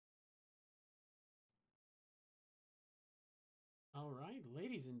Alright,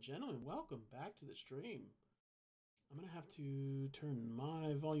 ladies and gentlemen, welcome back to the stream. I'm going to have to turn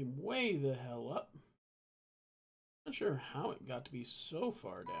my volume way the hell up. Not sure how it got to be so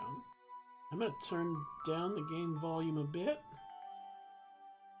far down. I'm going to turn down the game volume a bit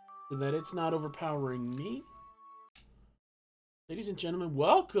so that it's not overpowering me. Ladies and gentlemen,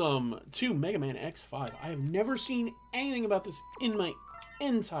 welcome to Megaman X5. I have never seen anything about this in my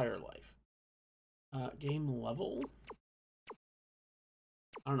entire life. Game level?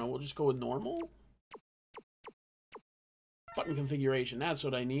 I don't know, we'll just go with normal. Button configuration, that's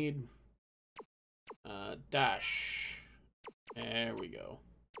what I need. Dash. There we go.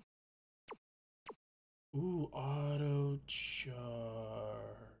 Ooh, auto char.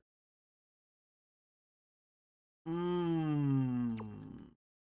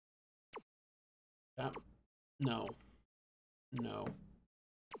 That, no. No.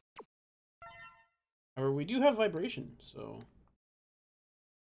 However, we do have vibration, so...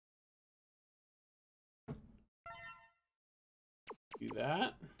 do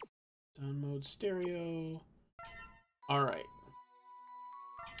that. Sound mode stereo. Alright.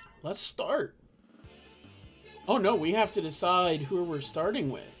 Let's start. Oh no, we have to decide who we're starting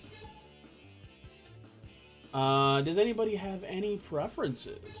with. Does anybody have any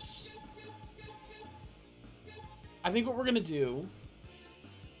preferences? I think what we're gonna do...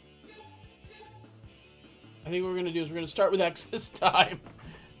 is we're gonna start with X this time.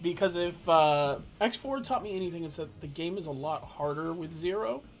 Because if X4 taught me anything, it's that the game is a lot harder with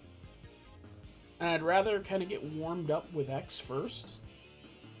Zero. And I'd rather kind of get warmed up with X first.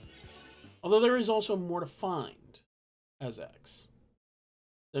 Although there is also more to find as X.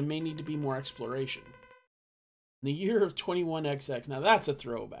 There may need to be more exploration. In the year of 21XX, now that's a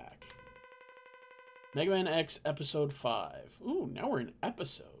throwback. Megaman X Episode 5. Ooh, now we're in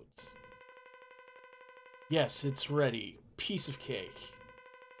episodes. Yes, it's ready. Piece of cake.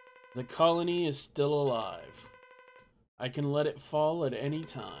 The colony is still alive. I can let it fall at any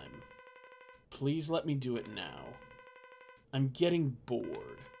time. Please let me do it now. I'm getting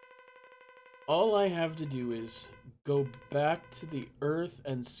bored. All I have to do is go back to the Earth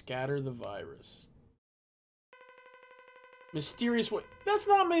and scatter the virus. Mysterious what? That's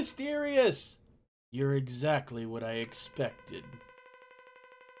not mysterious! You're exactly what I expected.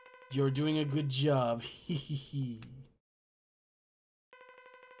 You're doing a good job. Hee.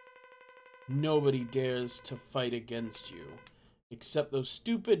 Nobody dares to fight against you, except those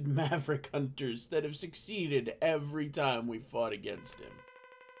stupid Maverick hunters that have succeeded every time we fought against him.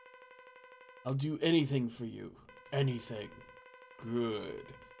 I'll do anything for you. Anything. Good.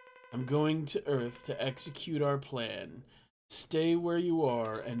 I'm going to Earth to execute our plan. Stay where you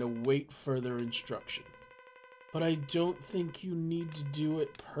are and await further instruction. But I don't think you need to do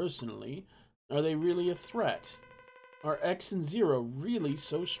it personally. Are they really a threat? Are X and Zero really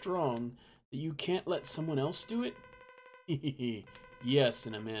so strong that you can't let someone else do it? Yes,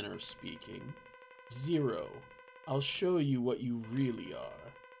 in a manner of speaking. Zero, I'll show you what you really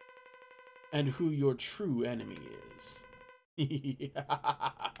are. And who your true enemy is.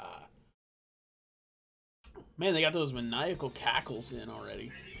 Man, they got those maniacal cackles in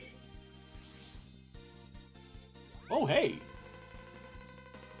already. Oh, hey.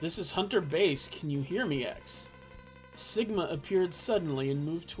 This is Hunter Base. Can you hear me, X? Sigma appeared suddenly and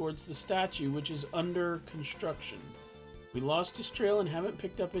moved towards the statue, which is under construction. We lost his trail and haven't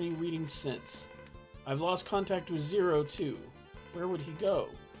picked up any readings since. I've lost contact with Zero, too. Where would he go?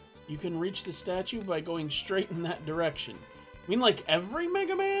 You can reach the statue by going straight in that direction. I mean, like every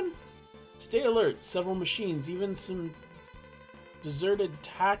Mega Man? Stay alert. Several machines, even some deserted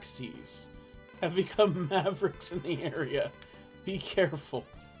taxis, have become Mavericks in the area. Be careful.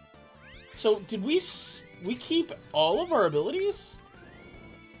 So, did we keep all of our abilities?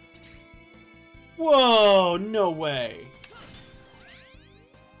 Whoa, no way.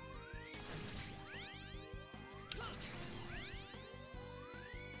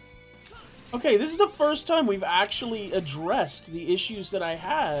 Okay, this is the first time we've actually addressed the issues that I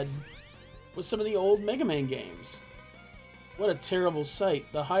had with some of the old Mega Man games. What a terrible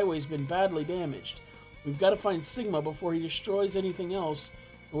sight. The highway's been badly damaged. We've got to find Sigma before he destroys anything else,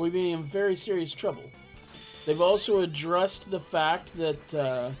 or we'd be in very serious trouble. They've also addressed the fact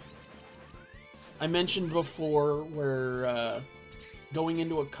that I mentioned before where going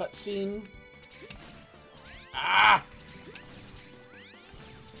into a cutscene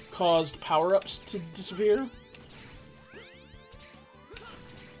caused power-ups to disappear.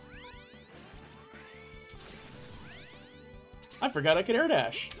 I forgot I could air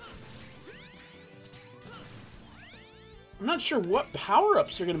dash. I'm not sure what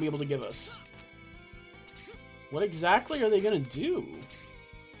power-ups they're going to be able to give us. What exactly are they gonna do?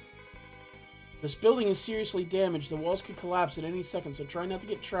 This building is seriously damaged. The walls could collapse at any second, so try not to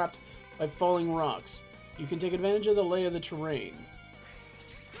get trapped by falling rocks. You can take advantage of the lay of the terrain.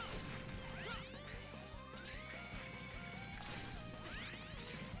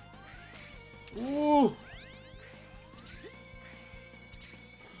 Ooh!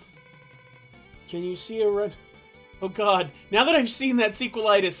 Can you see a red... Oh god, now that I've seen that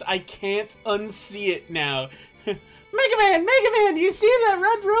sequelitis, I can't unsee it now. Megaman! Megaman! You see that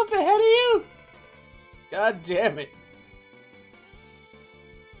red rope ahead of you? God damn it.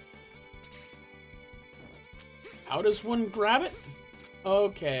 How does one grab it?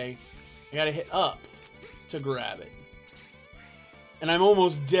 Okay. I gotta hit up to grab it. And I'm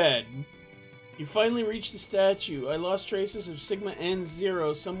almost dead. You finally reached the statue. I lost traces of Sigma and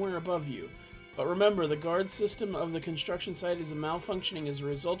Zero somewhere above you. But remember, the guard system of the construction site is malfunctioning as a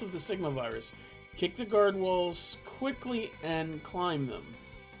result of the Sigma virus. Kick the guard walls quickly and climb them.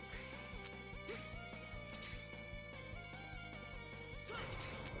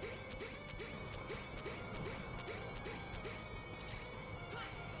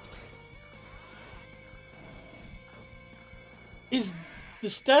 Is the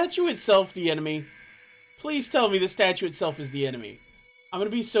statue itself the enemy? Please tell me the statue itself is the enemy. I'm gonna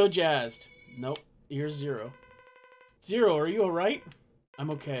be so jazzed. Nope. Here's Zero. Zero, are you alright? I'm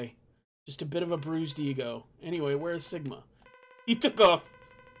okay. Just a bit of a bruised ego. Anyway, where's Sigma? He took off.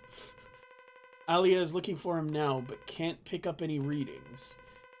 Alia is looking for him now, but can't pick up any readings.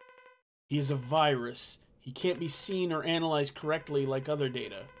 He is a virus. He can't be seen or analyzed correctly like other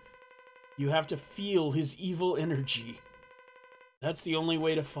data. You have to feel his evil energy. That's the only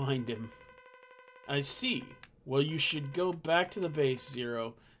way to find him. I see. Well, you should go back to the base,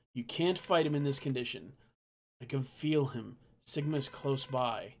 Zero. You can't fight him in this condition. I can feel him. Sigma's close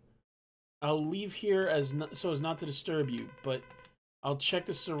by. I'll leave here so as not to disturb you, but I'll check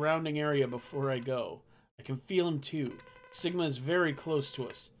the surrounding area before I go. I can feel him too. Sigma is very close to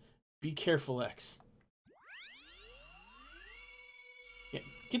us. Be careful, X. Yeah,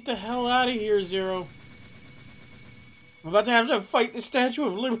 get the hell out of here, Zero. I'm about to have to fight the Statue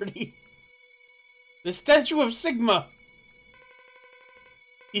of Liberty. The Statue of Sigma!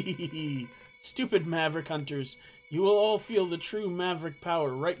 Stupid Maverick Hunters. You will all feel the true Maverick power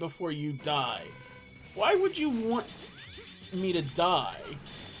right before you die. Why would you want me to die?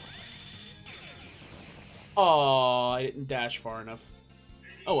 Aw, I didn't dash far enough.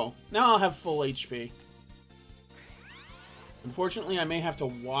 Oh well, now I'll have full HP. Unfortunately, I may have to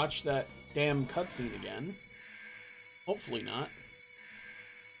watch that damn cutscene again. Hopefully not.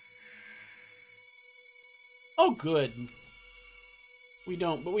 Oh, good. We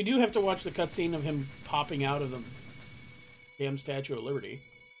don't, but we do have to watch the cutscene of him popping out of the damn Statue of Liberty.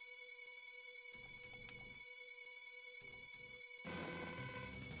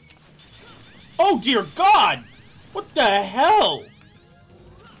 Oh, dear God! What the hell?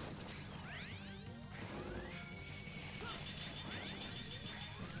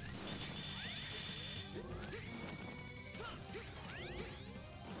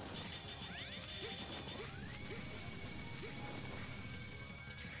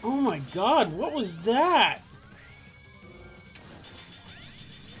 Oh my God, what was that?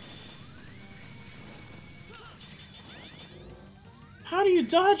 How do you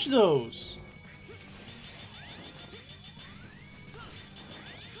dodge those?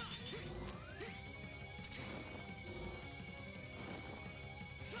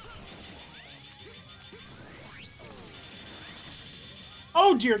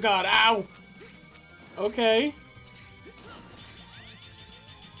 Oh dear God, ow! Okay.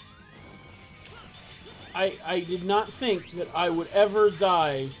 I did not think that I would ever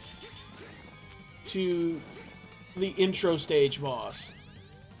die to the intro stage boss.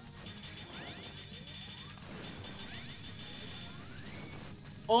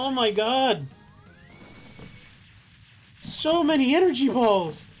 Oh my God! So many energy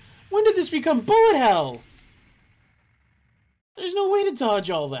balls! When did this become bullet hell? There's no way to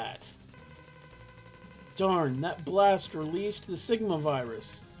dodge all that. Darn, that blast released the Sigma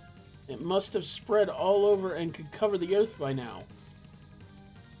virus. It must have spread all over and could cover the Earth by now.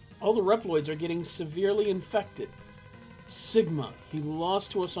 All the Reploids are getting severely infected. Sigma, he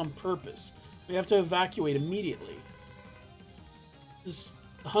lost to us on purpose. We have to evacuate immediately. This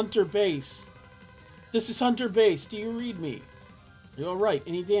Hunter Base. This is Hunter Base. Do you read me? Are you alright?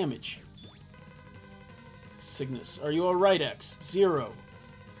 Any damage? Cygnus. Are you alright, X? Zero.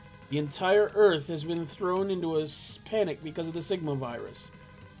 The entire Earth has been thrown into a panic because of the Sigma virus.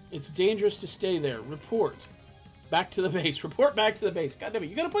 It's dangerous to stay there. Report. Back to the base. Report back to the base. God damn it.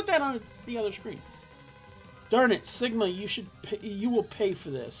 You gotta put that on the other screen. Darn it, Sigma, you will pay for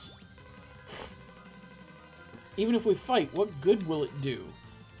this. Even if we fight, what good will it do?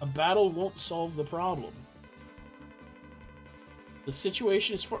 A battle won't solve the problem. The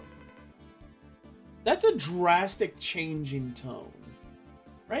situation is for... That's a drastic change in tone.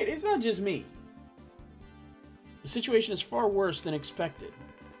 Right? It's not just me. The situation is far worse than expected.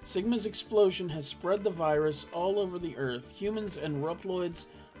 Sigma's explosion has spread the virus all over the Earth. Humans and Reploids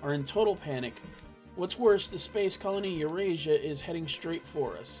are in total panic. What's worse, the space colony Eurasia is heading straight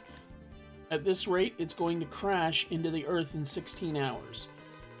for us. At this rate, it's going to crash into the Earth in 16 hours.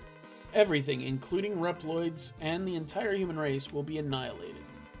 Everything, including Reploids and the entire human race, will be annihilated.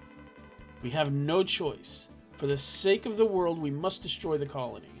 We have no choice. For the sake of the world, we must destroy the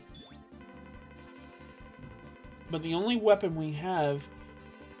colony. But the only weapon we have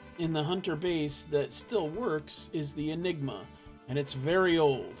in the Hunter base that still works is the Enigma, and it's very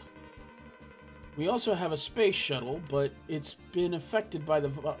old. We also have a space shuttle, but it's been affected by the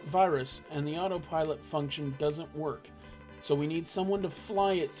virus, and the autopilot function doesn't work. So we need someone to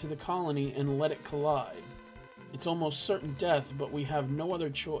fly it to the colony and let it collide. It's almost certain death, but we have no other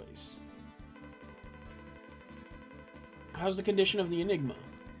choice. How's the condition of the Enigma?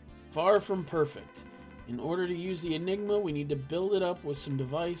 Far from perfect. In order to use the Enigma, we need to build it up with some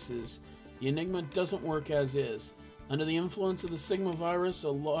devices. The Enigma doesn't work as is. Under the influence of the Sigma virus, a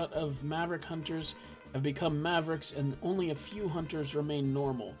lot of Maverick hunters have become Mavericks, and only a few hunters remain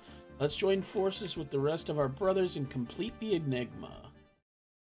normal. Let's join forces with the rest of our brothers and complete the Enigma.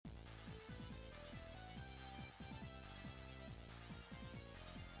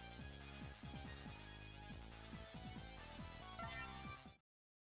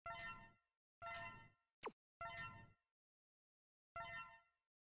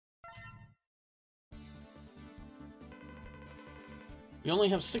 We only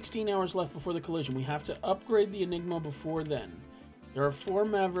have 16 hours left before the collision. We have to upgrade the Enigma before then. There are 4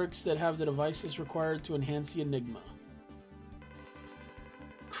 Mavericks that have the devices required to enhance the Enigma.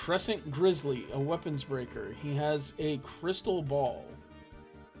 Crescent Grizzly, a weapons breaker. He has a crystal ball.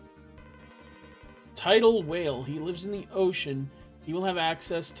 Tidal Whale. He lives in the ocean. He will have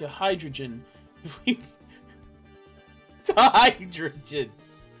access to hydrogen. To hydrogen!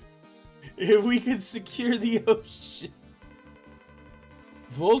 If we could secure the ocean.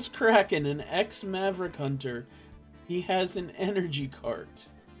 Volkskraken, an ex-Maverick hunter. He has an energy cart.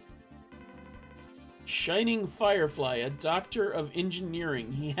 Shining Firefly, a doctor of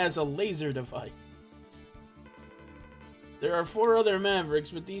engineering. He has a laser device. There are 4 other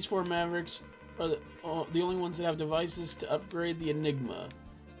Mavericks, but these 4 Mavericks are the only ones that have devices to upgrade the Enigma.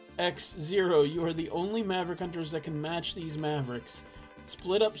 X0, you are the only Maverick hunters that can match these Mavericks.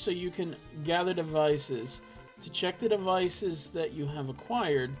 Split up so you can gather devices. To check the devices that you have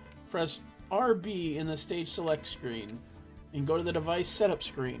acquired, press RB in the stage select screen and go to the device setup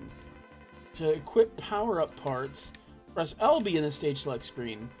screen. To equip power-up parts, press LB in the stage select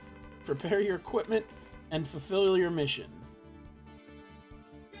screen. Prepare your equipment and fulfill your mission.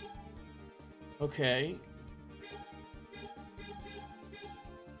 Okay.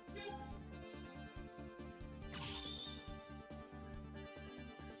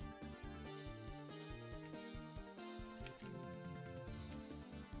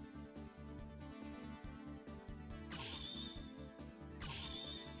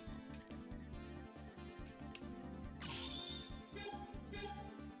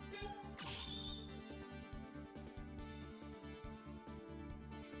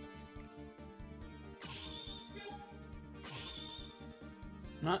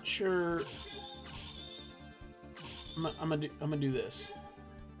 Not sure. I'm gonna do this.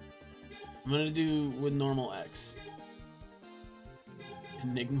 I'm gonna do with normal X.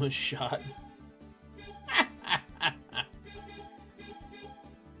 Enigma shot.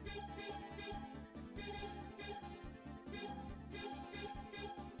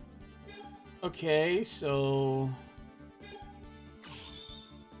 Okay, so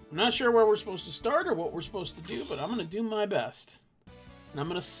I'm not sure where we're supposed to start or what we're supposed to do, but I'm gonna do my best. And I'm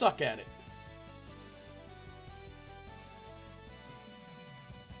gonna suck at it.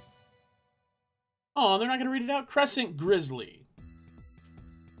 Oh, they're not gonna read it out? Crescent Grizzly.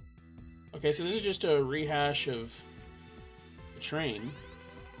 Okay, so this is just a rehash of the train.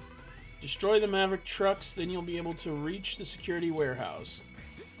 Destroy the Maverick trucks, then you'll be able to reach the security warehouse.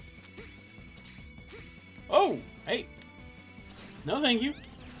 Oh! Hey! No, thank you.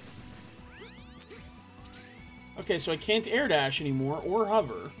 Okay, so I can't air dash anymore or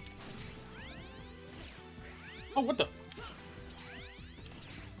hover. Oh, what the?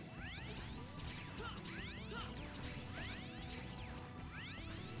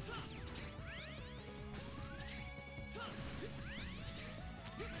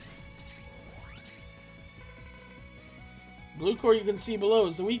 Blue core you can see below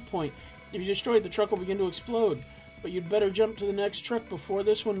is the weak point. If you destroy it, the truck will begin to explode. But you'd better jump to the next truck before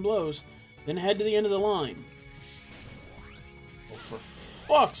this one blows, then head to the end of the line. Oh, for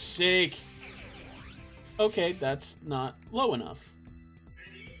fuck's sake! Okay, that's not low enough.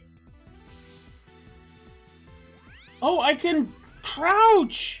 Oh, I can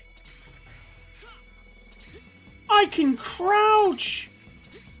crouch! I can crouch!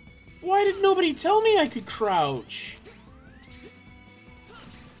 Why did nobody tell me I could crouch?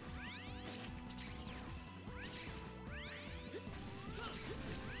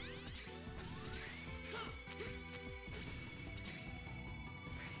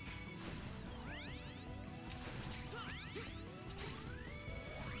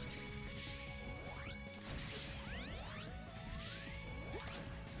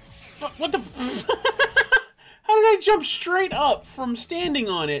 What the? How did I jump straight up from standing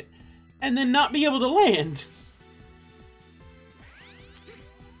on it and then not be able to land?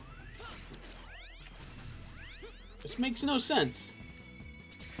 This makes no sense.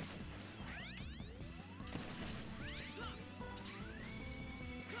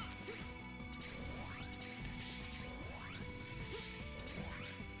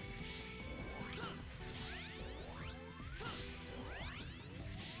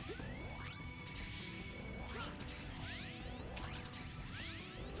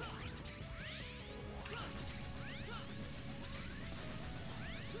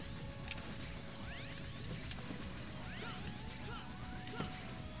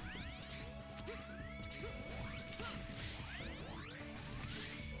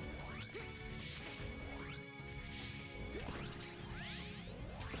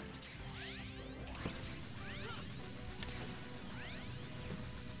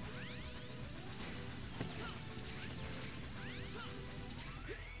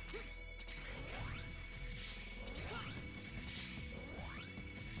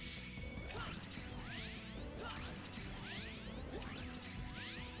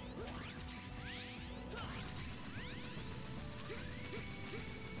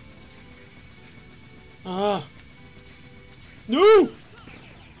 No!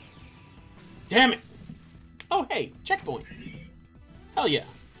 Damn it! Oh, hey, checkpoint. Hell yeah.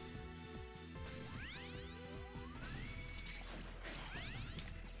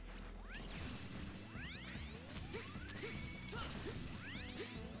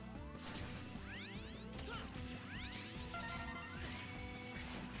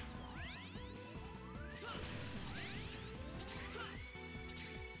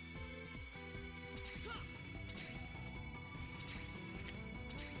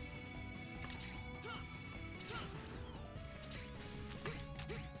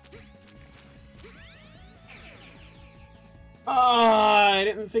 I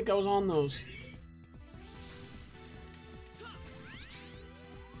didn't think I was on those.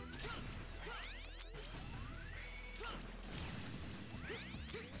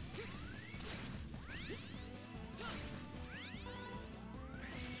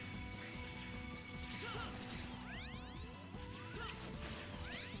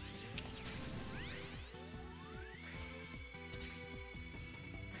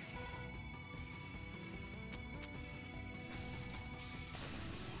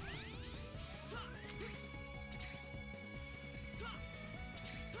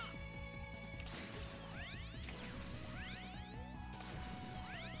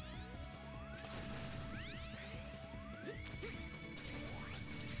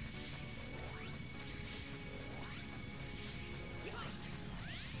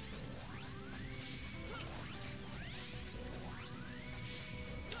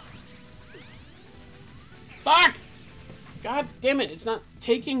 Fuck! God damn it, it's not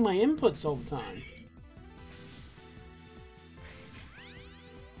taking my inputs all the time.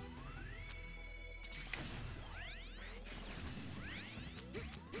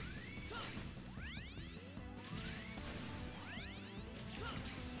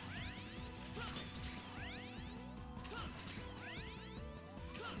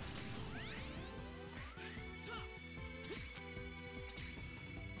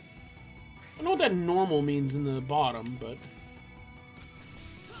 I know what that normal means in the bottom, but...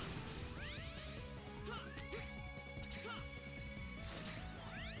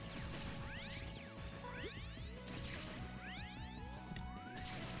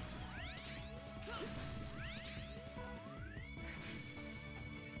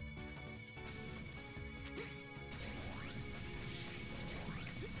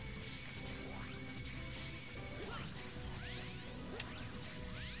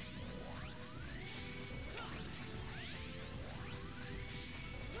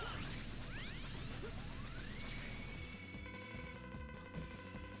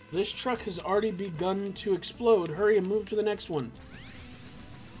 This truck has already begun to explode. Hurry and move to the next one.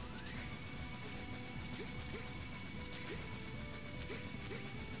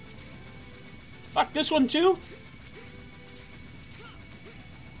 Fuck, this one too?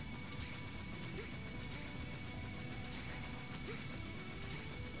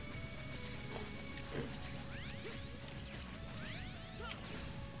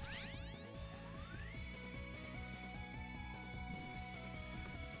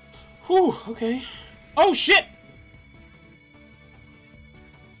 Whew, okay. Oh, shit!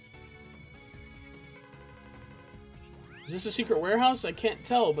 Is this a secret warehouse? I can't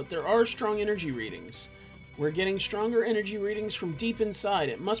tell, but there are strong energy readings. We're getting stronger energy readings from deep inside.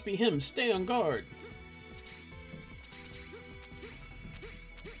 It must be him. Stay on guard.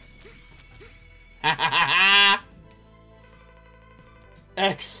 Ha ha ha ha!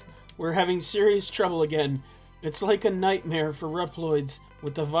 X, we're having serious trouble again. It's like a nightmare for Reploids.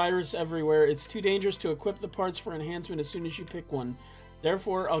 With the virus everywhere, it's too dangerous to equip the parts for enhancement as soon as you pick one.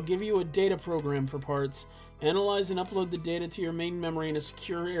 Therefore, I'll give you a data program for parts. Analyze and upload the data to your main memory in a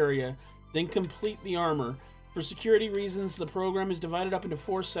secure area, then complete the armor. For security reasons, the program is divided up into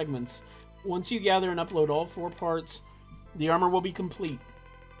 4 segments. Once you gather and upload all 4 parts, the armor will be complete.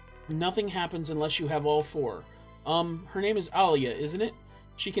 Nothing happens unless you have all 4. Her name is Alia, isn't it?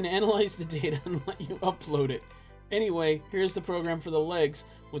 She can analyze the data and let you upload it. Anyway, here's the program for the legs.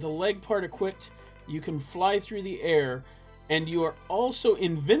 With a leg part equipped, you can fly through the air, and you are also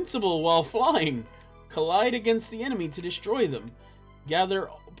invincible while flying. Collide against the enemy to destroy them. Gather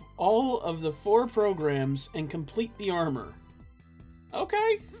all of the 4 programs and complete the armor.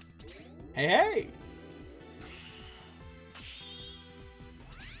 Okay. Hey, hey.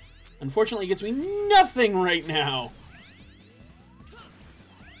 Unfortunately, it gets me nothing right now.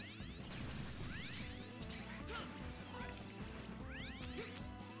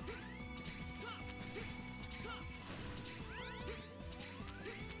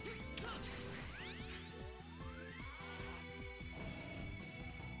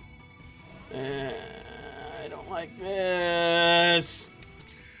 I don't like this.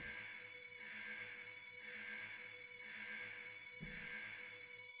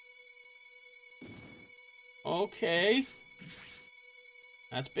 Okay.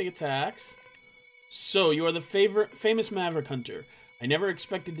 That's big attacks. So, you are the famous Maverick Hunter. I never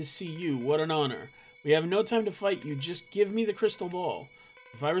expected to see you. What an honor. We have no time to fight you. Just give me the crystal ball.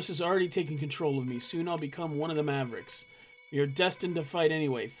 The virus has already taken control of me. Soon I'll become one of the Mavericks. You're destined to fight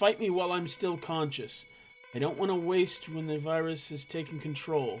anyway. Fight me while I'm still conscious. I don't want to waste when the virus has taken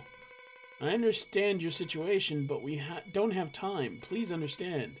control. I understand your situation, but we don't have time. Please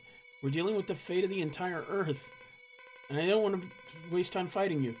understand. We're dealing with the fate of the entire Earth. And I don't want to waste time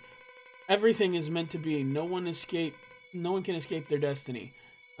fighting you. Everything is meant to be. No one can escape their destiny.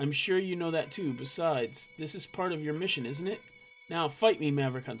 I'm sure you know that too. Besides, this is part of your mission, isn't it? Now fight me,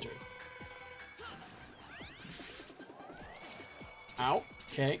 Maverick Hunter. Ow.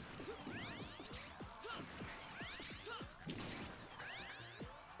 Okay.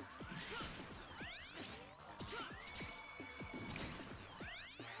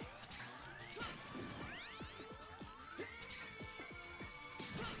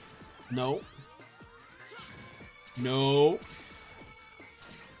 No. No.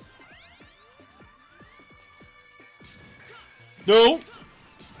 No.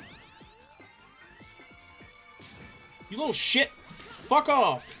 You little shit. Fuck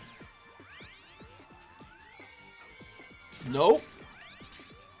off. Nope.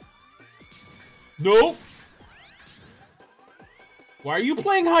 Nope. Why are you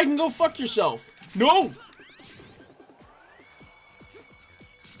playing hide and go fuck yourself? No.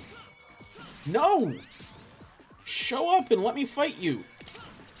 No. Show up and let me fight you.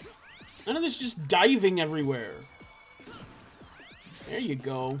 None of this just diving everywhere. There you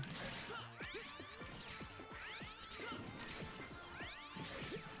go.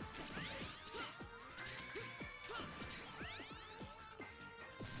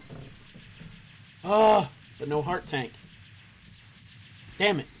 But no heart tank.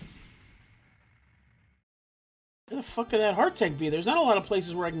 Damn it. Where the fuck could that heart tank be? There's not a lot of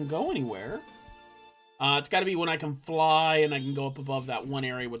places where I can go anywhere. It's got to be when I can fly and I can go up above that one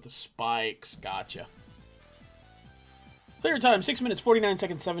area with the spikes. Gotcha. Clear time, 6 minutes, 49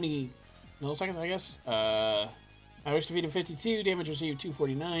 seconds, 70 milliseconds, I guess. I was defeated 52, damage received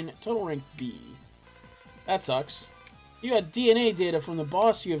 249, total rank B. That sucks. You got DNA data from the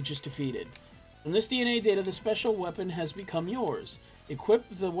boss you have just defeated. From this DNA data, the special weapon has become yours. Equip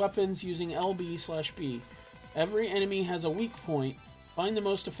the weapons using LB/B. Every enemy has a weak point. Find the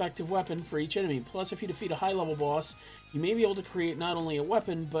most effective weapon for each enemy. Plus, if you defeat a high-level boss, you may be able to create not only a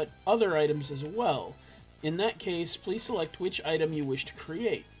weapon, but other items as well. In that case, please select which item you wish to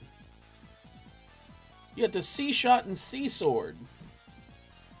create. You got the C-Shot and C-Sword.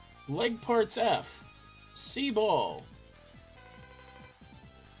 Leg parts F. C-Ball.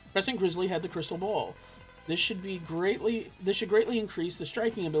 Crescent Grizzly had the Crystal Ball. This should greatly increase the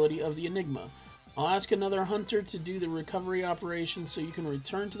striking ability of the Enigma. I'll ask another hunter to do the recovery operation so you can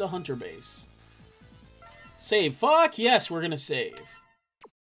return to the hunter base. Save. Fuck yes, we're gonna save.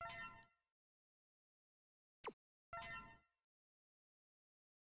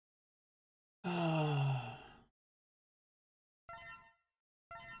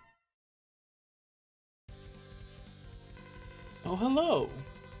 Oh, hello.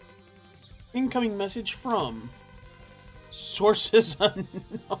 Incoming message from sources unknown.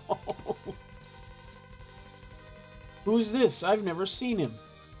 Who's this? I've never seen him.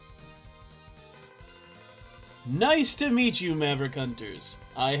 Nice to meet you, Maverick Hunters.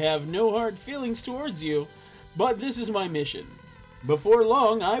 I have no hard feelings towards you, but this is my mission. Before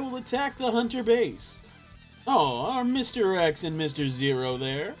long, I will attack the hunter base. Oh, are Mr. X and Mr. Zero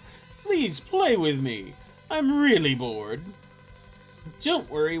there? Please play with me. I'm really bored. Don't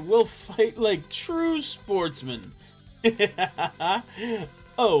worry, we'll fight like true sportsmen.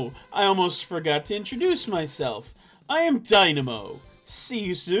 Oh, I almost forgot to introduce myself. I am Dynamo. See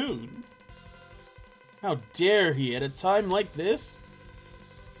you soon. How dare he at a time like this?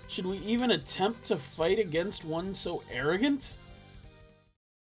 Should we even attempt to fight against one so arrogant?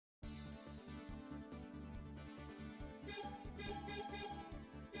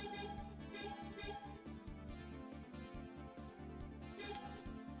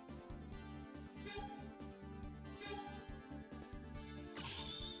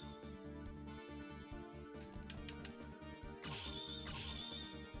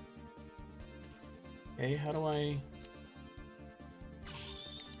 Okay, how do I...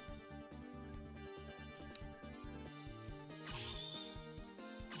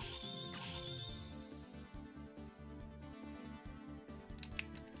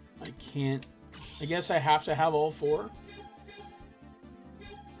 I can't... I guess I have to have all four?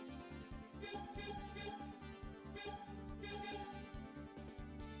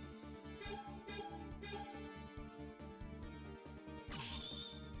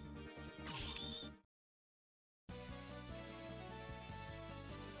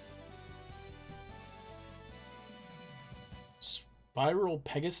 Spiral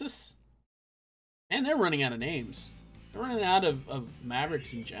Pegasus? And they're running out of names. They're running out of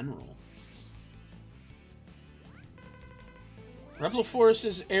Mavericks in general.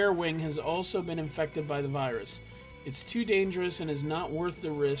 Reploforus's air wing has also been infected by the virus. It's too dangerous and is not worth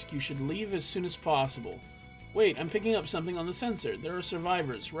the risk. You should leave as soon as possible. Wait, I'm picking up something on the sensor. There are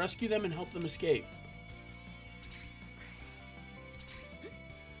survivors. Rescue them and help them escape.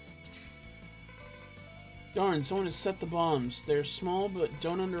 Darn, someone has set the bombs. They're small, but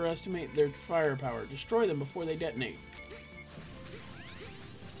don't underestimate their firepower. Destroy them before they detonate.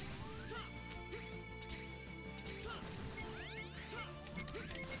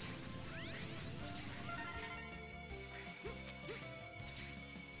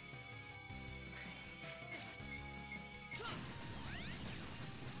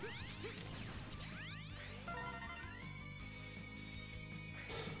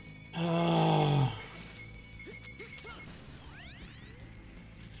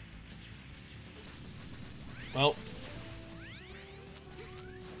 Well.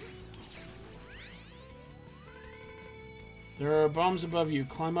 There are bombs above you.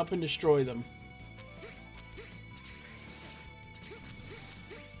 Climb up and destroy them.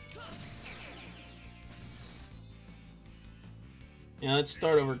 Yeah, let's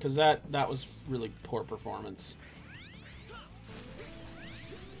start over, because that was really poor performance.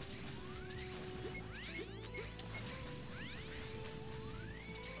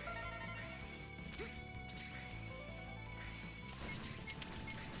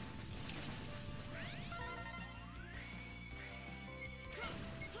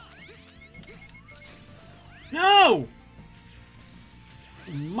 No!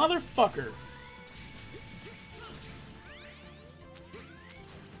 Motherfucker.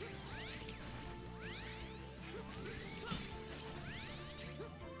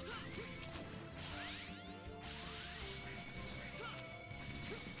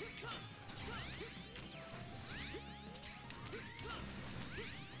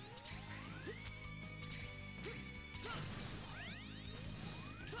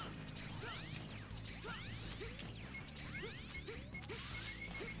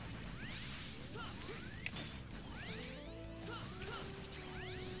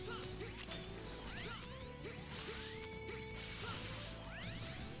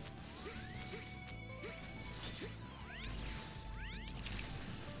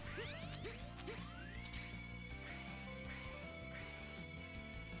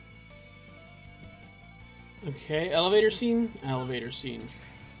 Okay, elevator scene? Elevator scene.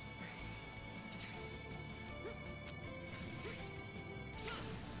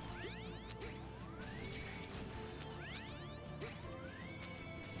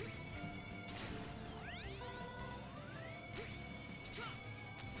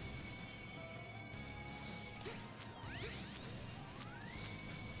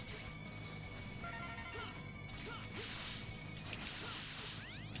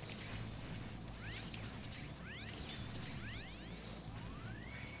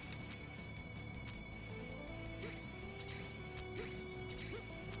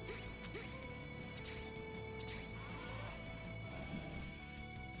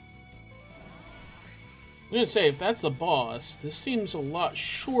 I'm gonna say, if that's the boss, this seems a lot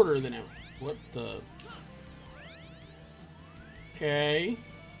shorter than it. What the? Okay.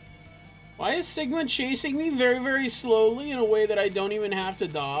 Why is Sigma chasing me very, very slowly in a way that I don't even have to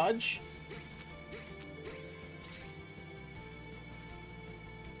dodge?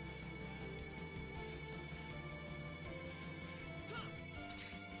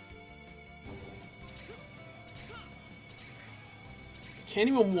 Can't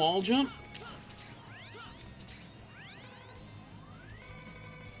even wall jump?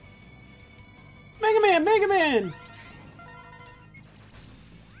 Megaman! Megaman!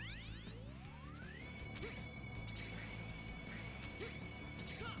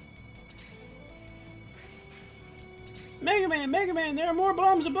 Megaman! Megaman! There are more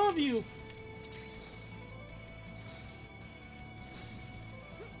bombs above you!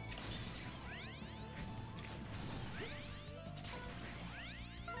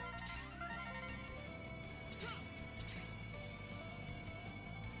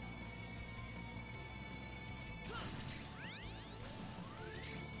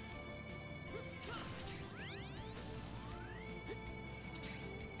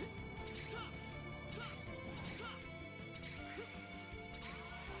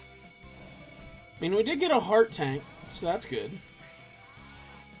 I mean, we did get a heart tank, so that's good.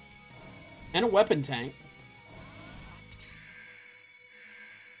 And a weapon tank.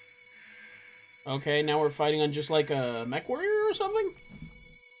 Okay, now we're fighting on just like a mech warrior or something?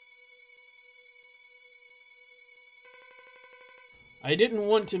 I didn't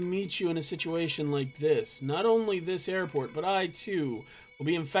want to meet you in a situation like this. Not only this airport, but I too will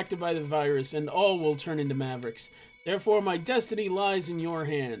be infected by the virus and all will turn into Mavericks. Therefore, my destiny lies in your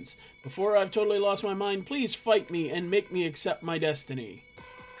hands. Before I've totally lost my mind, please fight me and make me accept my destiny.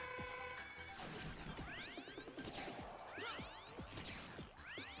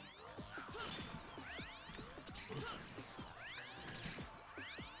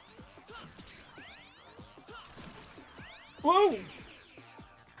 Whoa!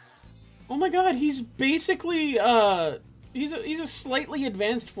 Oh my god, he's basically, he's a slightly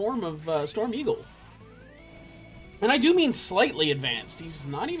advanced form of, Storm Eagle. And I do mean slightly advanced. He's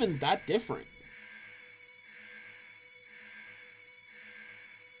not even that different.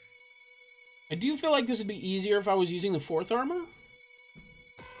 I do feel like this would be easier if I was using the 4th armor.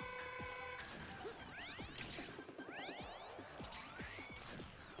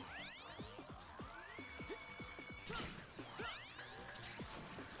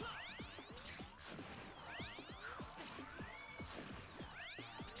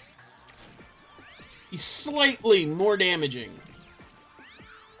 He's slightly more damaging.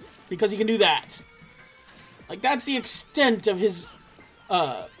 Because he can do that. Like, that's the extent of his,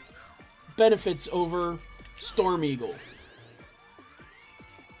 benefits over Storm Eagle.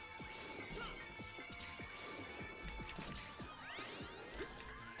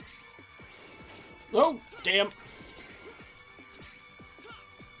 Oh, damn.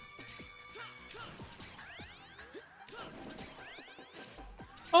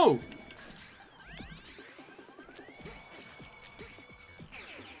 Oh.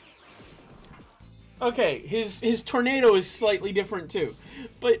 Okay, his tornado is slightly different too.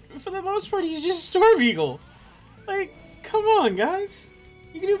 But for the most part, he's just Storm Eagle. Like, come on, guys.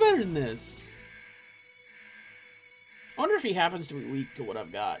 You can do better than this. I wonder if he happens to be weak to what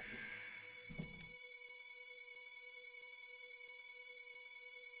I've got.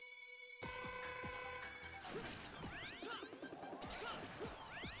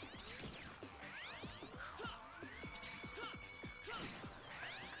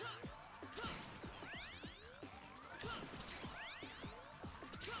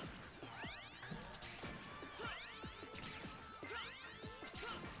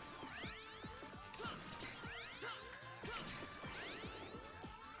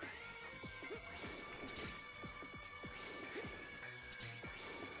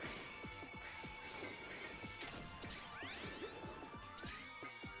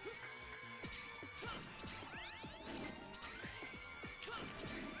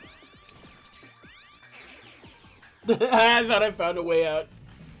 I thought I found a way out.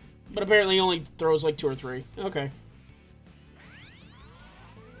 But apparently he only throws like 2 or 3. Okay.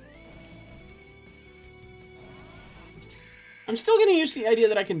 I'm still getting used to the idea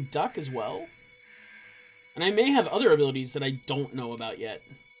that I can duck as well. And I may have other abilities that I don't know about yet.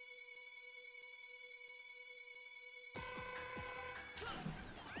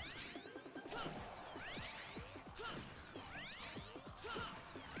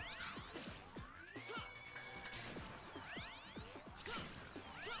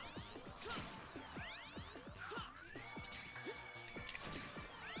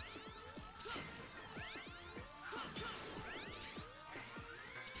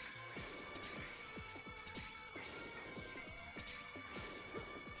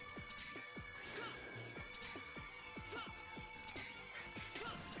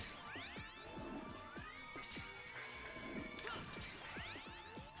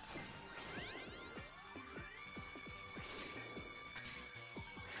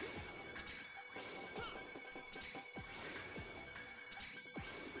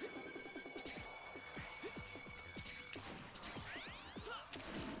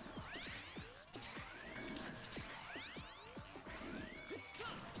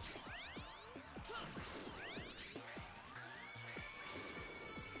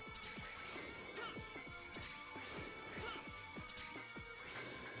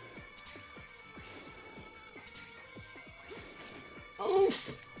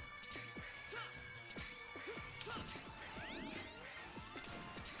 Oof.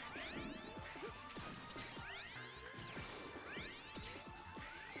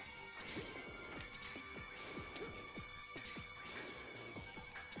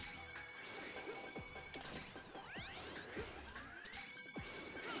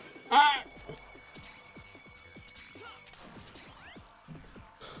 Ah.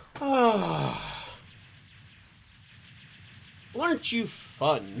 Oh. Aren't you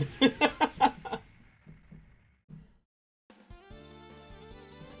fun?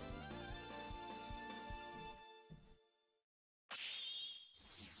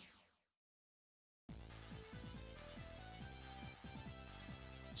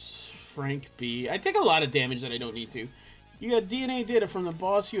 Frank B. I take a lot of damage that I don't need to. You got DNA data from the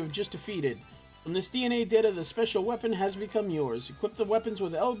boss you have just defeated. From this DNA data, the special weapon has become yours. Equip the weapons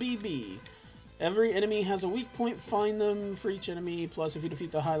with LBB. Every enemy has a weak point. Find them for each enemy. Plus, if you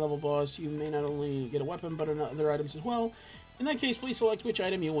defeat the high-level boss, you may not only get a weapon, but other items as well. In that case, please select which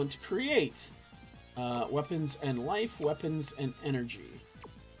item you want to create. Weapons and life, weapons and energy.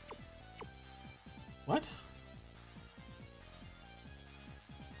 What?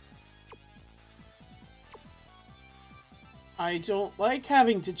 I don't like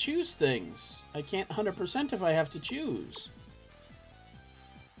having to choose things. I can't 100% if I have to choose.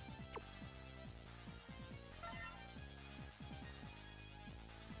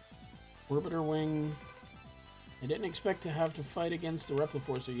 Orbiter Wing. I didn't expect to have to fight against the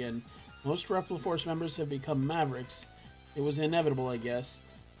Repliforce again. Most Repliforce members have become Mavericks. It was inevitable, I guess.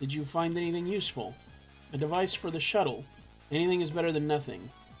 Did you find anything useful? A device for the shuttle. Anything is better than nothing.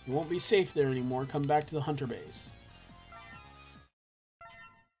 You won't be safe there anymore. Come back to the Hunter base.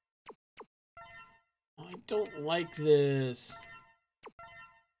 I don't like this.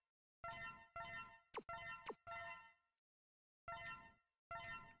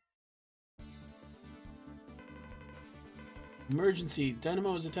 Emergency.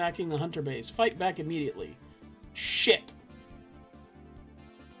 Dynamo is attacking the Hunter base. Fight back immediately. Shit.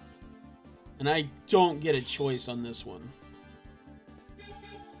 And I don't get a choice on this one.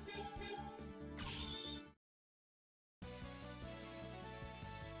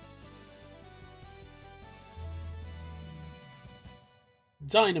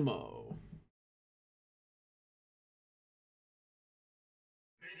 Dynamo.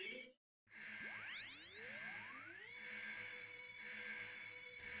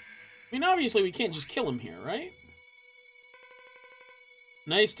 I mean, obviously we can't just kill him here, right?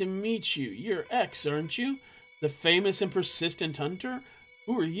 Nice to meet you. You're X, aren't you? The famous and persistent hunter?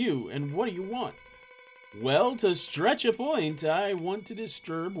 Who are you, and what do you want? Well, to stretch a point, I want to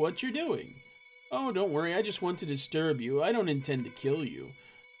disturb what you're doing. Oh, don't worry, I just want to disturb you. I don't intend to kill you.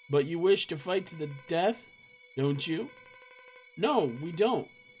 But you wish to fight to the death, don't you? No, we don't.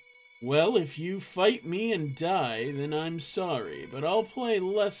 Well, if you fight me and die, then I'm sorry, but I'll play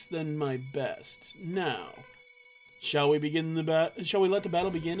less than my best. Now, shall we begin the Shall we let the battle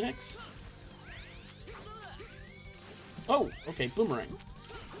begin, X? Oh, okay, boomerang.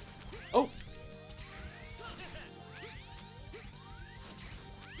 Oh.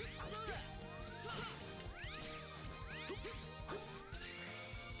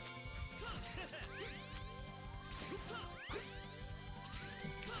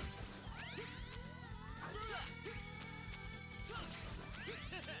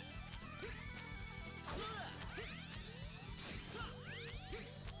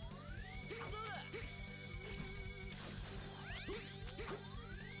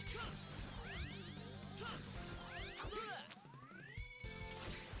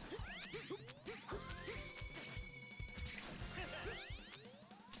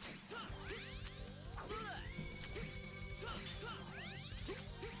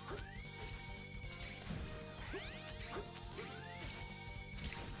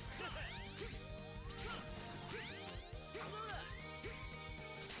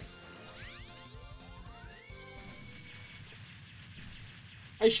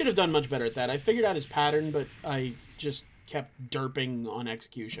 I should have done much better at that. I figured out his pattern, but I just kept derping on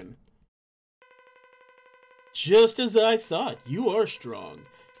execution. Just as I thought, you are strong.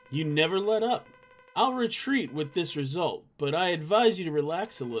 You never let up. I'll retreat with this result, but I advise you to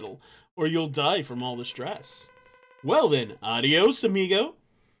relax a little, or you'll die from all the stress. Well then, adios, amigo.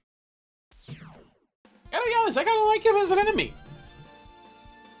 Gotta be honest, I kinda like him as an enemy.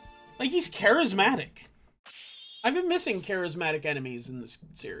 Like, he's charismatic. I've been missing charismatic enemies in this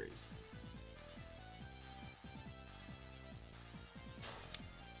series.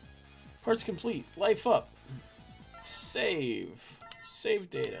 Parts complete. Life up. Save. Save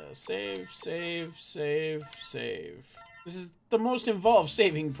data. Save, save, save, save. This is the most involved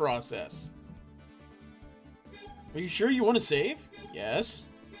saving process. Are you sure you want to save? Yes.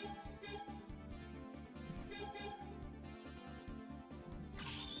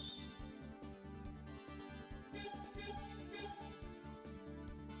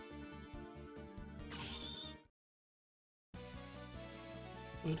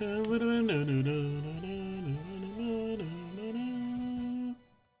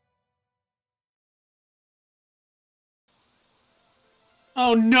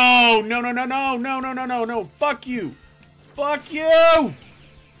 Oh no! No, no, no, no, no, no, no, no, no! Fuck you! Fuck you!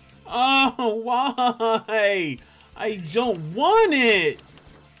 Oh, why? I don't want it!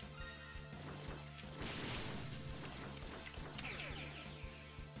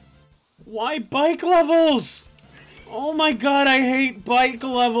 Why bike levels? Oh my god, I hate bike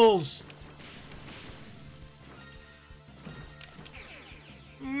levels!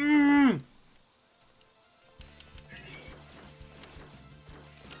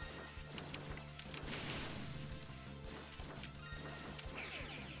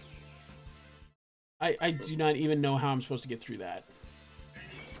 I do not even know how I'm supposed to get through that.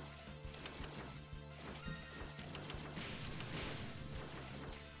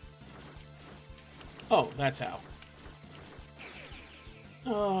 Oh, that's how.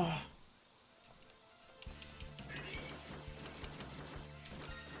 Oh.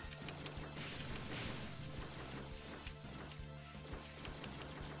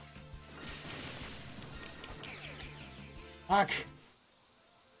 Fuck.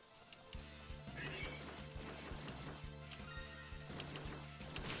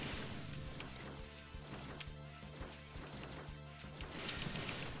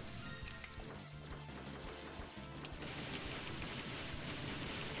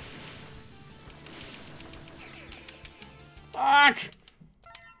 Fuck!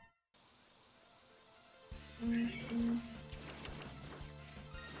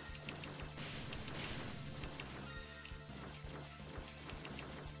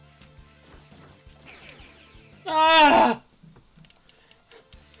 Ah!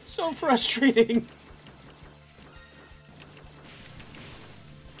 So frustrating.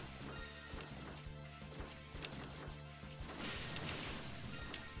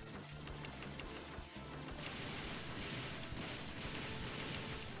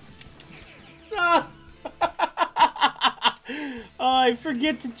 Ah! Oh, I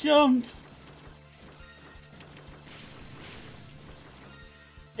forget to jump.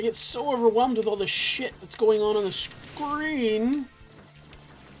 I get so overwhelmed with all the shit that's going on the screen.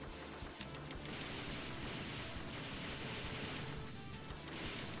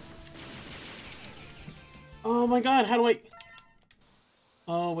 Oh my god, how do I...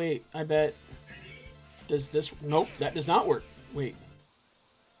 Oh, wait, I bet... Does this... Nope, that does not work. Wait.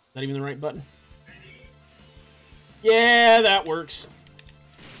 Is that even the right button? Yeah, that works.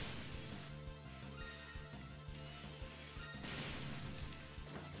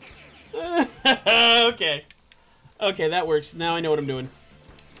 Okay. Okay, that works. Now I know what I'm doing.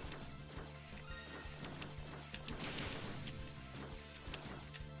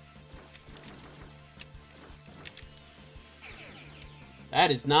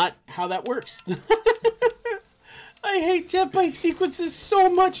 That is not how that works. I hate jet bike sequences so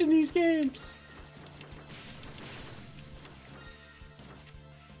much in these games.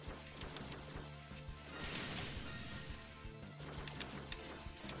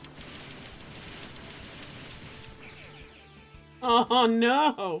 Oh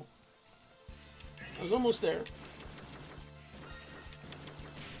no! I was almost there.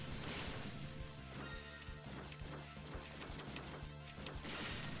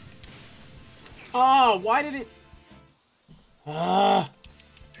 Oh, why did it...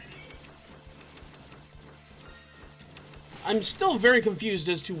 I'm still very confused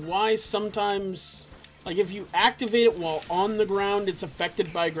as to why sometimes, like, if you activate it while on the ground, it's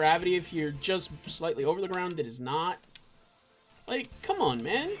affected by gravity. If you're just slightly over the ground, it is not. Like, come on,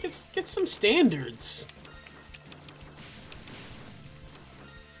 man. Get some standards.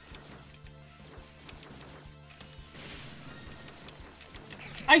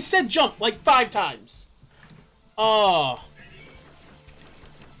 I said jump like 5 times. Oh.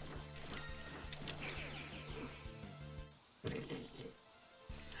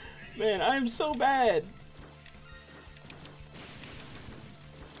 Man, I'm so bad.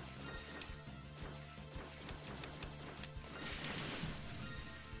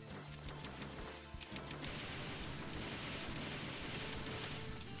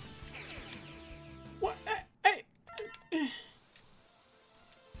 What?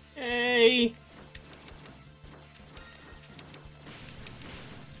 Hey.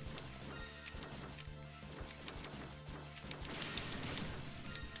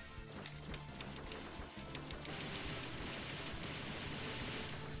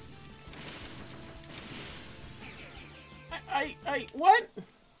 What?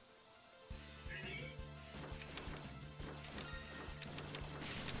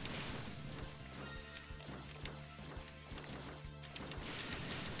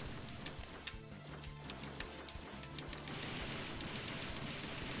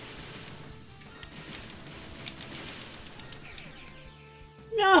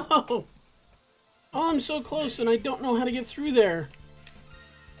 No! Oh, I'm so close and I don't know how to get through there.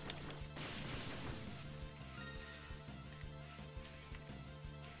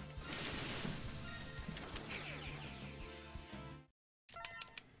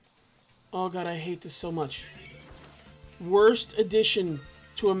 Oh god, I hate this so much. Worst addition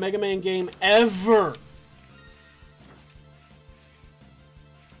to a Mega Man game ever!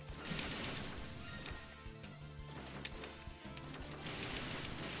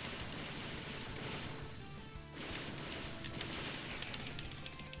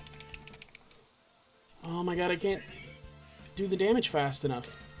 Oh my god, I can't do the damage fast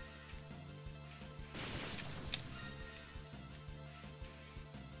enough.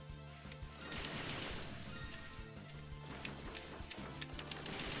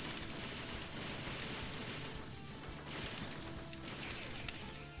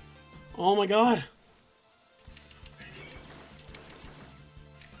 Oh my god.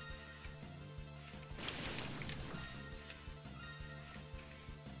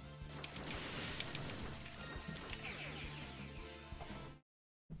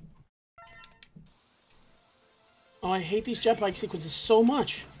 Oh, I hate these jetpack sequences so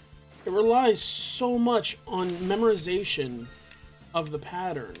much. It relies so much on memorization of the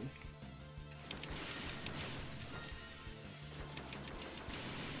pattern.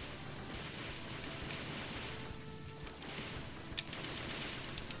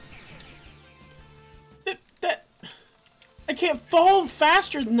 I can't fall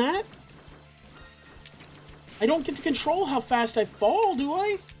faster than that. I don't get to control how fast I fall, do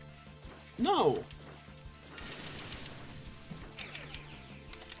I? No.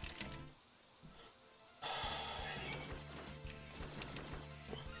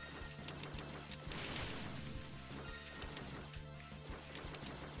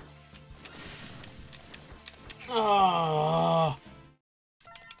 Ah.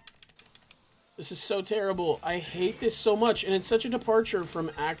 This is so terrible. I hate this so much, and it's such a departure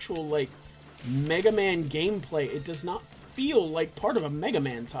from actual, like, Mega Man gameplay. It does not feel like part of a Mega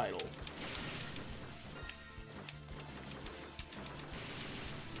Man title.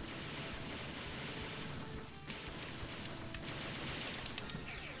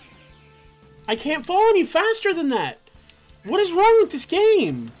 I can't fall any faster than that! What is wrong with this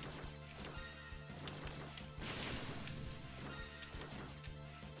game?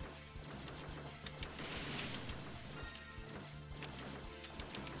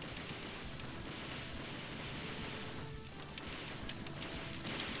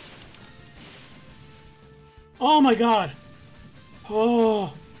 Oh my god!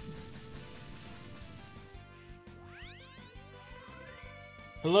 Oh!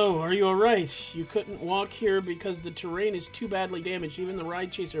 Hello, are you alright? You couldn't walk here because the terrain is too badly damaged. Even the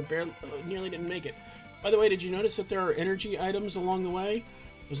ride chaser barely, nearly didn't make it. By the way, did you notice that there are energy items along the way?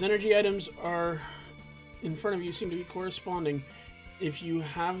 Those energy items are in front of you, seem to be corresponding. If you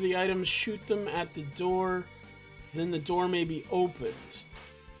have the items, shoot them at the door, then the door may be opened.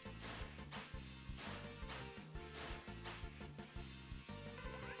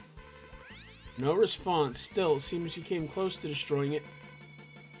 No response. Still, it seems you came close to destroying it.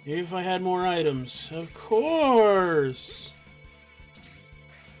 Maybe if I had more items. Of course!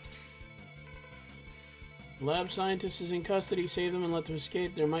 Lab scientist is in custody. Save them and let them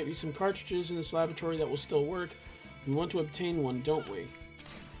escape. There might be some cartridges in this laboratory that will still work. We want to obtain one, don't we?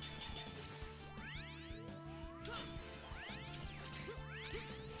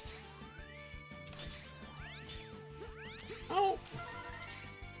 Oh!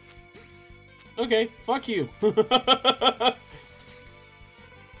 Okay, fuck you.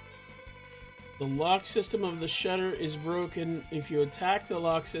 The lock system of the shutter is broken. If you attack the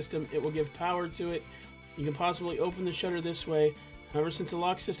lock system, it will give power to it. You can possibly open the shutter this way. However, since the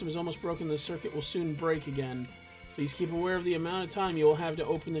lock system is almost broken, the circuit will soon break again. Please keep aware of the amount of time you will have to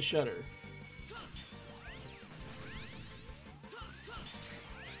open the shutter.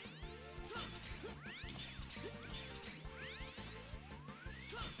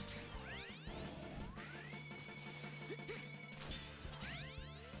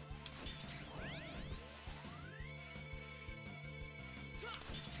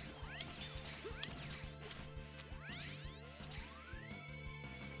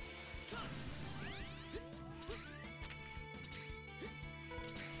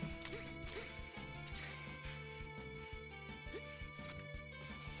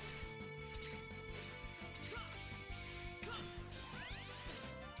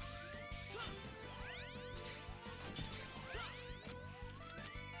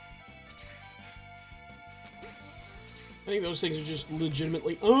 I think those things are just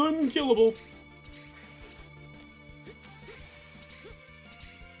legitimately unkillable.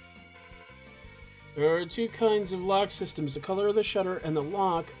 There are two kinds of lock systems. The color of the shutter and the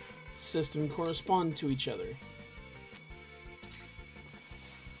lock system correspond to each other.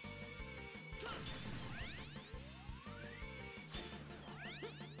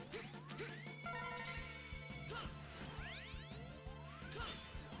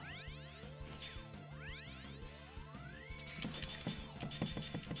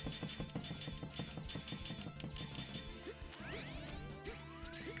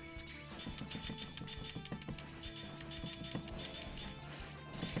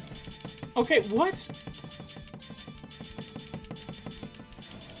 Okay, what?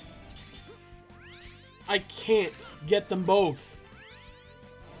 I can't get them both.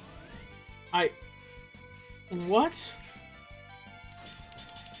 What?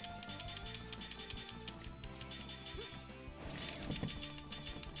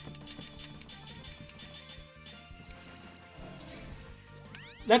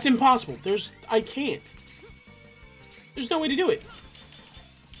 That's impossible. I can't. There's no way to do it.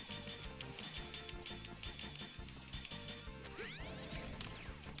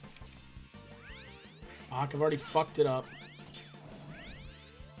 Fuck, I've already fucked it up.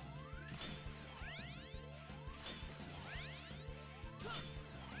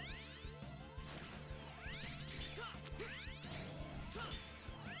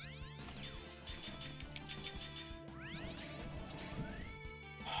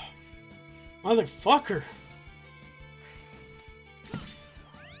 Motherfucker.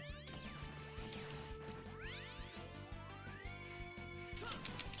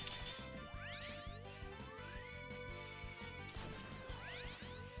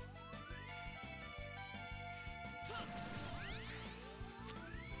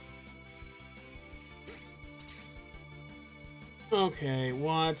 Okay,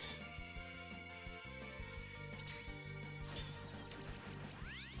 what?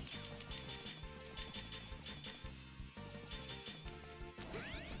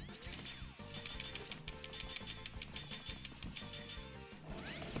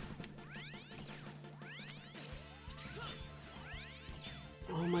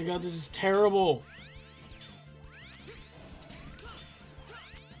 Oh my god, this is terrible.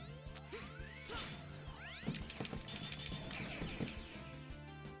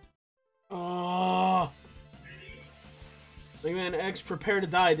 Megaman X, prepare to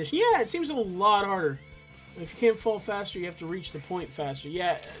die. Yeah, it seems a lot harder. If you can't fall faster, you have to reach the point faster.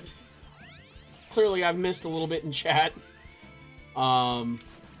 Yeah, clearly I've missed a little bit in chat.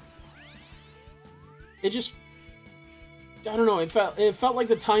 It just, I don't know. It felt like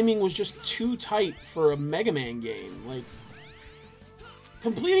the timing was just too tight for a Mega Man game. Like,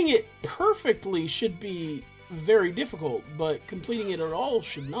 completing it perfectly should be very difficult, but completing it at all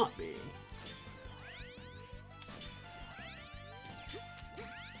should not be.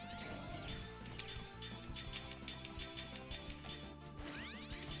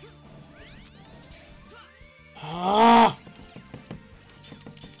 Ah!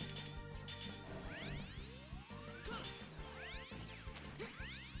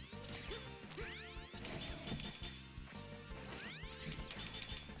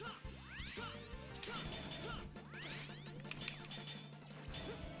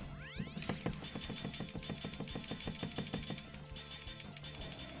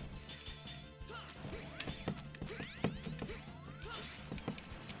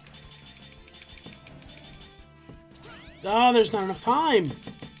 Ah, there's not enough time.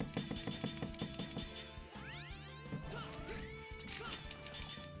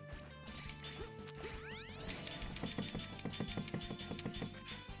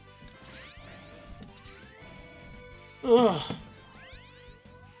 Ugh.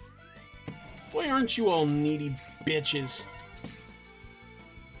 Why aren't you all needy bitches?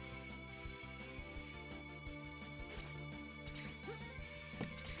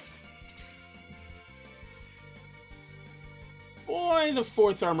 Boy, the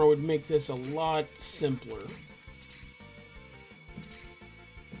 4th armor would make this a lot simpler.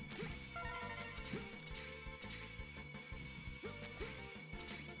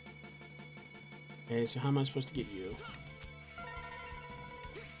 Okay, so how am I supposed to get you?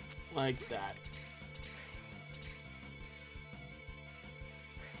 Like that.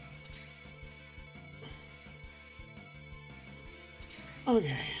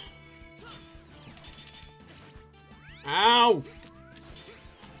 Okay. Ow!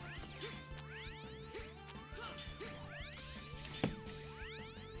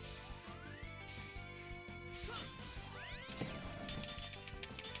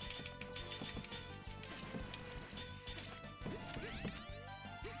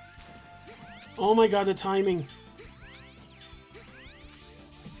 Oh my god, the timing.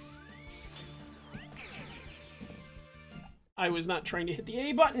 I was not trying to hit the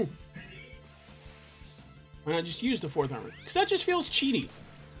A button. Why not just use the 4th armor? Because that just feels cheaty.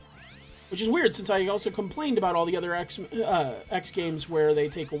 Which is weird, since I also complained about all the other X games where they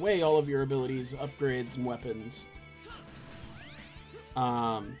take away all of your abilities, upgrades, and weapons.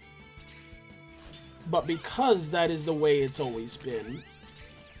 But because that is the way it's always been...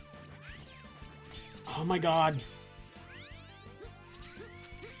 Oh my god.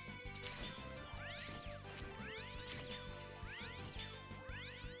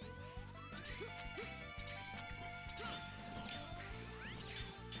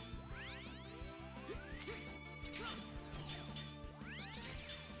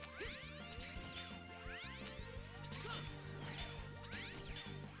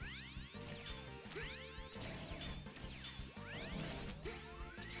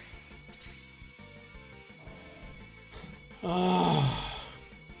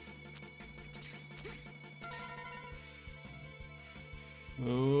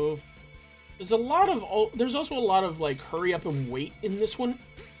 Move. There's a lot of... There's also a lot of, like, hurry up and wait in this one.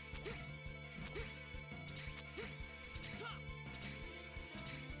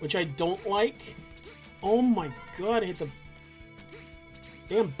 Which I don't like. Oh my god, I hit the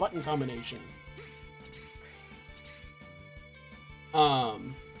damn button combination.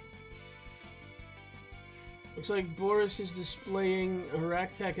 Looks like Boris is displaying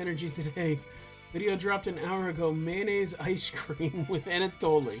Rack-Tack energy today. Video dropped an hour ago. Mayonnaise ice cream with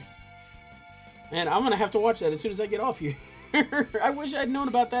Anatoly. Man, I'm gonna have to watch that as soon as I get off here. I wish I'd known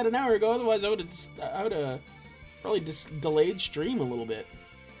about that an hour ago. Otherwise, I would have probably just delayed stream a little bit.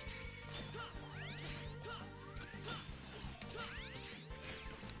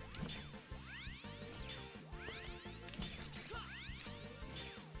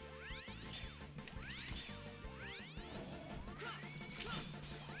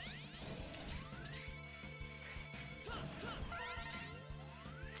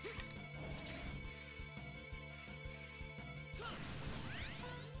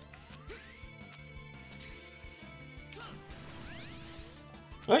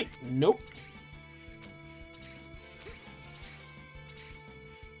 Wait, nope.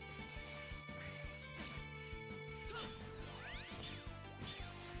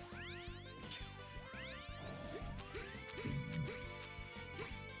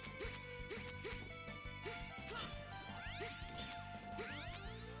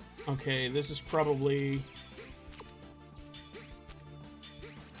 Okay, this is probably...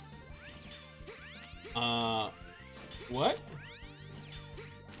 What?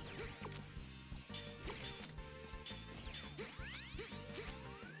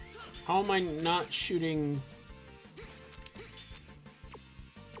 How am I not shooting...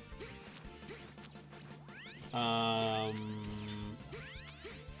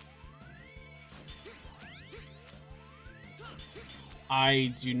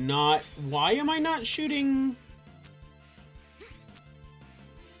 I do not... Why am I not shooting...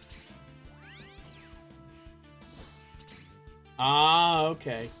 Ah,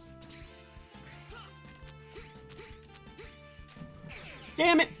 okay.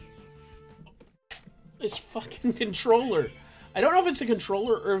 Damn it! This fucking controller. I don't know if it's the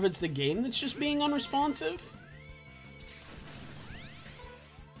controller or if it's the game that's just being unresponsive.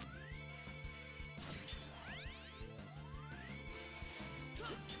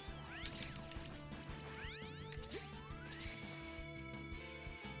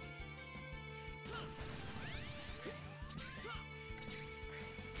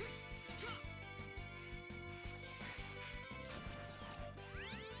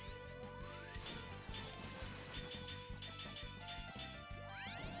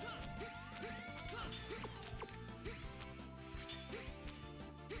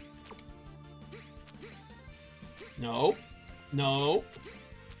 No. No.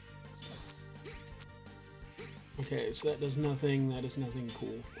 Okay, so that does nothing. That is nothing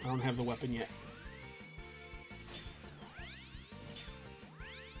cool. I don't have the weapon yet.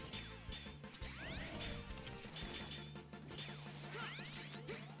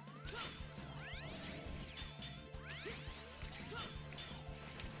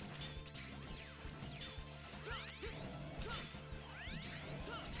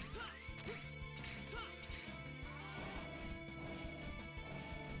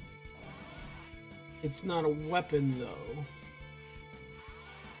 It's not a weapon, though.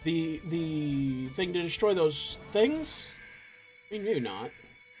 The thing to destroy those things? I mean, maybe not.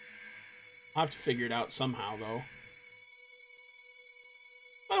 I'll have to figure it out somehow, though.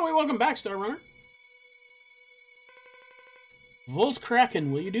 By the way, welcome back, Star Runner. Volt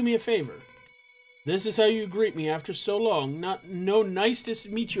Kraken, will you do me a favor? This is how you greet me after so long. No nice to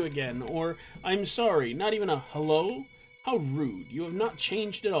meet you again, or I'm sorry, not even a hello? How rude. You have not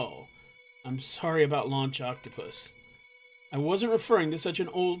changed at all. I'm sorry about Launch Octopus. I wasn't referring to such an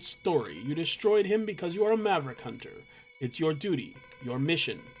old story. You destroyed him because you are a Maverick Hunter. It's your duty, your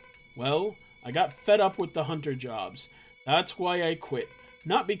mission. Well, I got fed up with the hunter jobs. That's why I quit,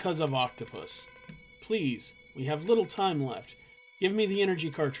 not because of Octopus. Please, we have little time left. Give me the energy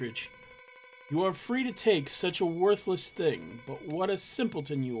cartridge. You are free to take such a worthless thing, but what a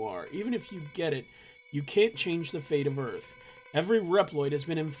simpleton you are. Even if you get it, you can't change the fate of Earth. Every Reploid has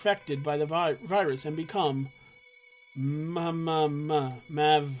been infected by the virus and become No,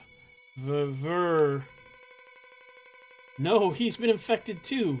 he's been infected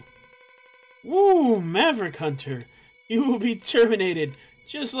too. Woo, Maverick Hunter. You will be terminated,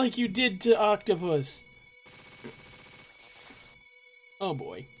 just like you did to Octopus. Oh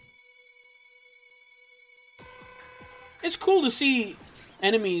boy. It's cool to see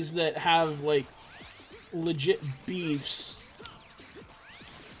enemies that have, like, legit beefs.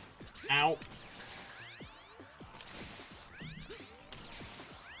 Ow.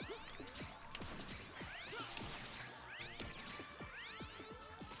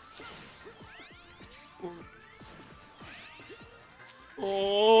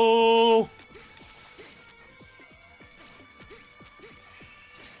 Oh.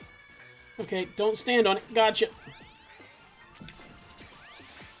 Okay, don't stand on it. Gotcha.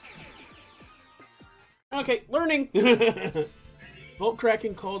 Okay, learning. Volt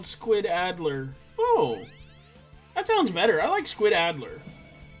Kraken called Squid Adler. Oh, that sounds better. I like Squid Adler.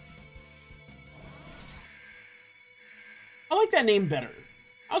 I like that name better.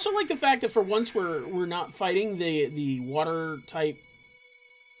 I also like the fact that for once we're not fighting the water type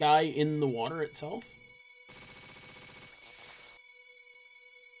guy in the water itself.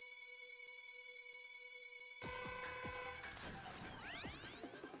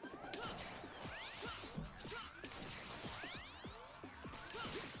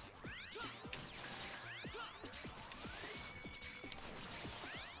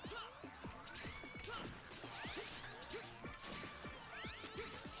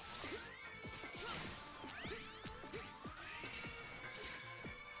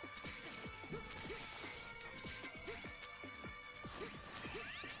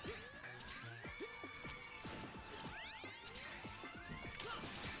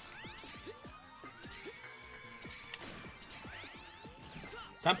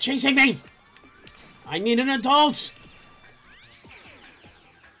 Stop chasing me! I need an adult!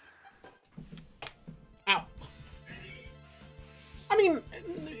 Ow. I mean,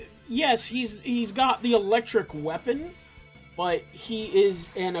 yes, he's got the electric weapon, but he is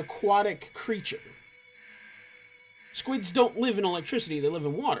an aquatic creature. Squids don't live in electricity, they live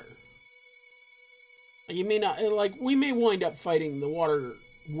in water. You may not, like, we may wind up fighting the water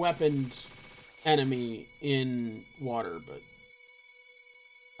weaponed enemy in water, but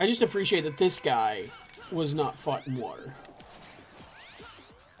I just appreciate that this guy was not fought in water.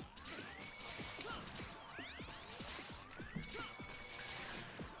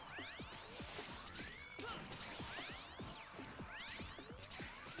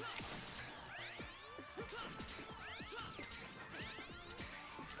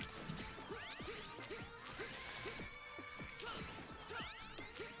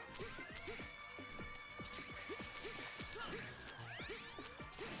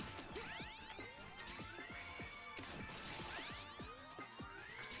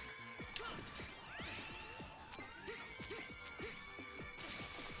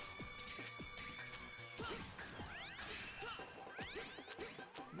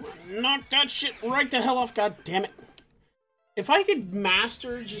 Knock that shit right the hell off, god damn it. If I could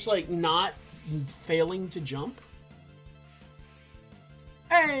master just, like, not failing to jump.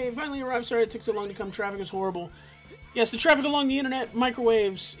 Hey, finally arrived. Sorry it took so long to come. Traffic is horrible. Yes, the traffic along the internet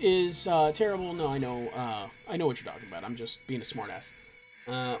microwaves is terrible. No, I know what you're talking about. I'm just being a smartass.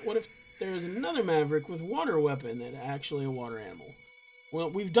 What if there's another Maverick with a water weapon that's actually a water animal? Well,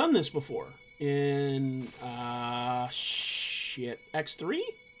 we've done this before in shit, X3?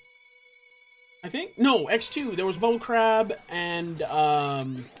 I think? No, X2. There was Bubble Crab and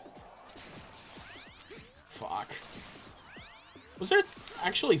fuck. Was there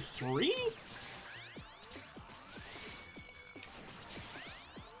actually 3?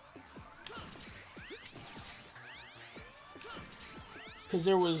 Because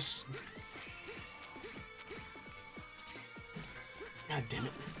there was... God damn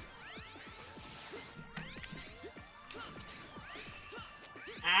it.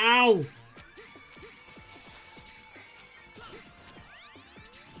 Ow!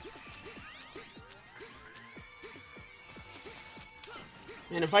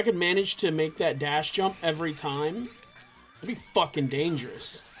 Man, if I could manage to make that dash jump every time, that'd be fucking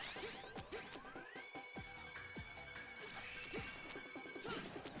dangerous.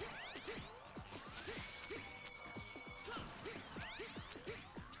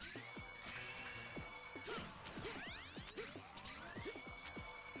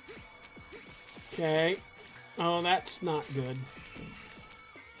 Okay. Oh, that's not good.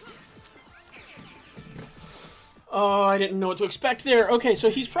 Oh, I didn't know what to expect there. Okay, so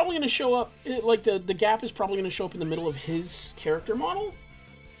he's probably going to show up, like, the gap is probably going to show up in the middle of his character model.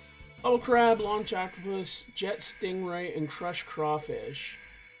 Bubble Crab, Launch Octopus, Jet Stingray, and Crush Crawfish.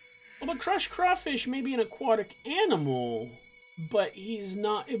 Well, but Crush Crawfish may be an aquatic animal, but he's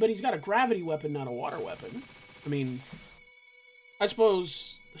not, but he's got a gravity weapon, not a water weapon. I mean, I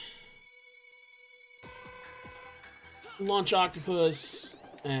suppose... Launch Octopus,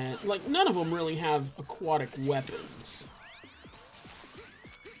 and like none of them really have aquatic weapons.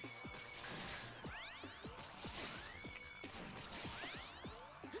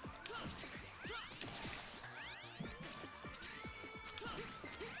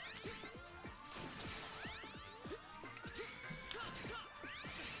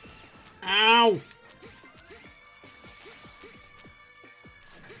 Ow!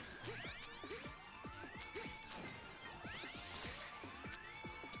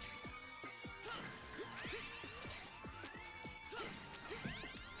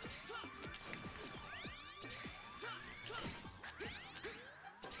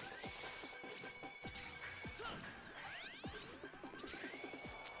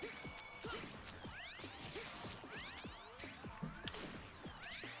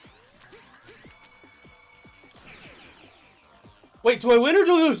 Wait, do I win or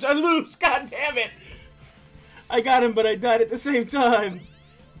do I lose? I lose! God damn it! I got him, but I died at the same time.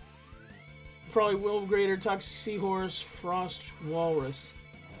 Probably Will Grader, Toxic Seahorse, Frost Walrus.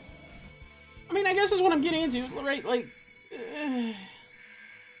 I mean, I guess that's what I'm getting into, right? Like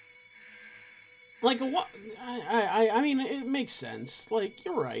a what? I mean, it makes sense. Like,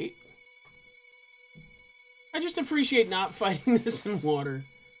 you're right. I just appreciate not fighting this in water.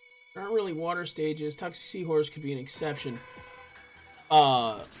 There aren't really water stages. Toxic Seahorse could be an exception.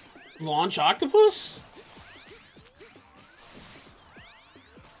 Launch Octopus?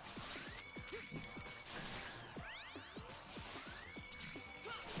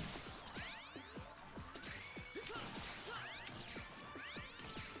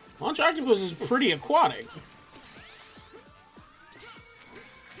 Launch Octopus is pretty aquatic.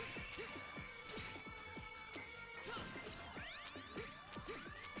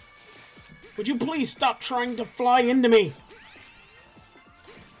 Would you please stop trying to fly into me?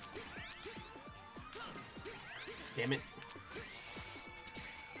 Damn it.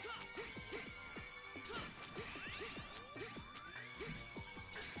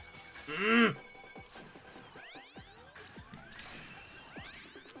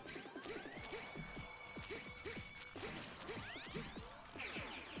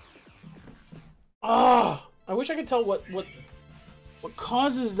 Ah, I wish I could tell what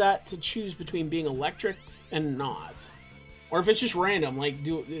causes that to choose between being electric and not. Or if it's just random, like,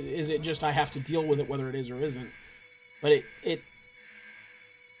 is it just I have to deal with it whether it is or isn't? But it's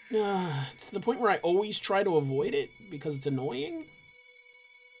to the point where I always try to avoid it because it's annoying.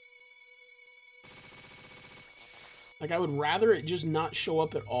 Like, I would rather it just not show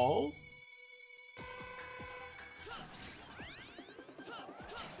up at all.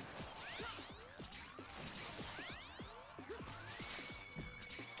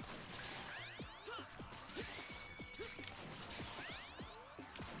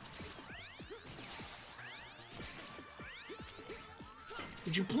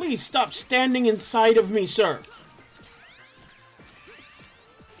 Would you please stop standing inside of me, sir?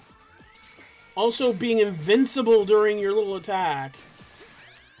 Also, being invincible during your little attack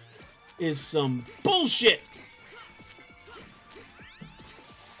is some bullshit.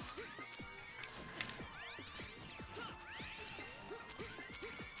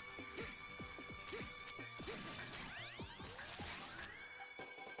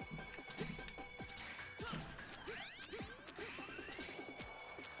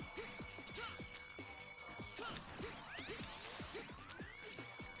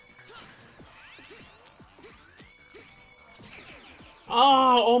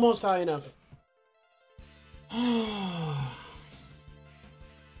 Ah, oh, almost high enough. I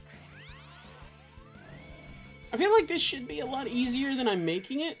feel like this should be a lot easier than I'm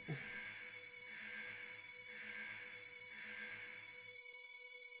making it.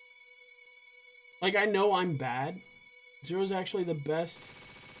 Like, I know I'm bad. Zero's actually the best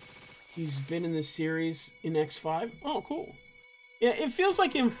he's been in this series in X5. Oh, cool. Yeah, it feels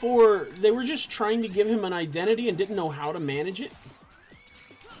like in 4, they were just trying to give him an identity and didn't know how to manage it.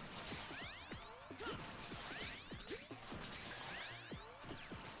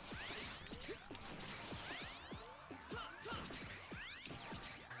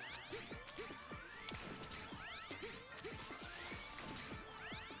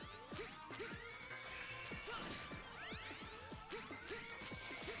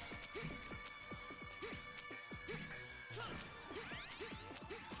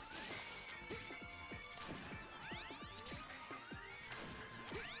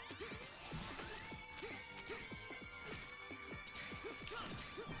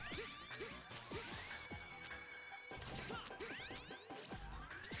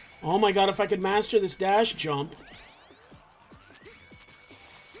 Oh my god, if I could master this dash jump.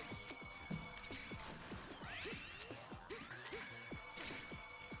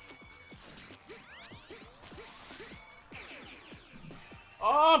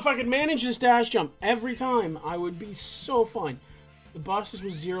 Oh, if I could manage this dash jump every time, I would be so fine. The bosses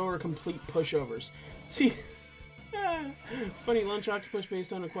with 0 are complete pushovers. See, funny, lunch octopus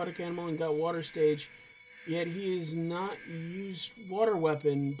based on aquatic animal and got water stage. Yet he is not used water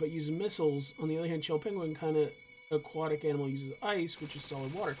weapon, but uses missiles. On the other hand, shell penguin kind of aquatic animal uses ice, which is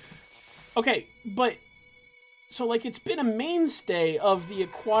solid water. Okay, but so like it's been a mainstay of the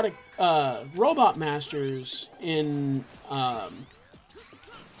aquatic robot masters in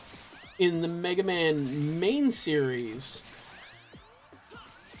the Mega Man main series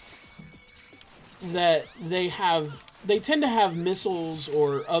that they tend to have missiles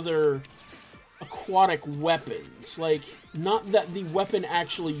or other aquatic weapons. Like, not that the weapon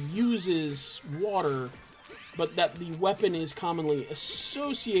actually uses water, but that the weapon is commonly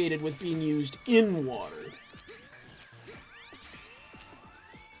associated with being used in water.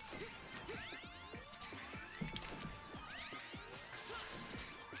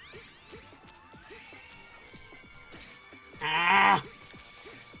 Ah!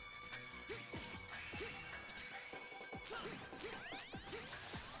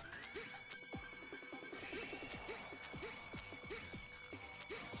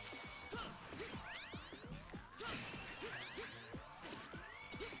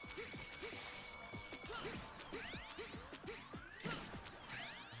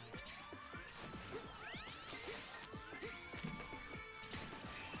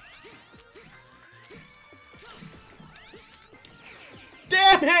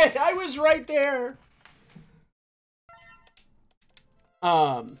 Damn it! I was right there!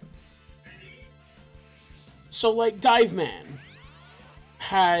 So like Dive Man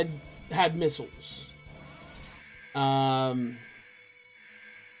had missiles. You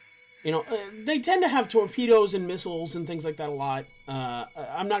know, they tend to have torpedoes and missiles and things like that a lot.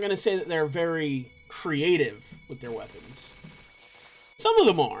 I'm not going to say that they're very creative with their weapons. Some of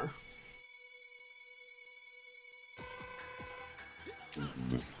them are.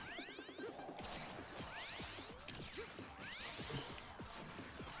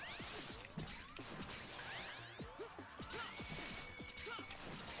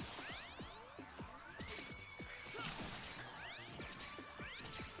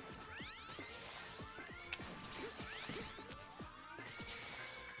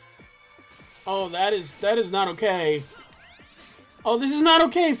 Oh, that is not okay. Oh, this is not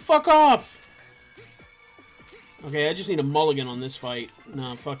okay. Fuck off. Okay, I just need a mulligan on this fight.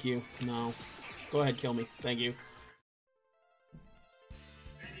 No, fuck you. No. Go ahead, kill me. Thank you.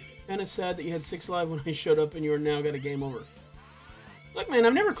 Kinda sad that you had 6 live when I showed up and you are now got a game over. Look, man,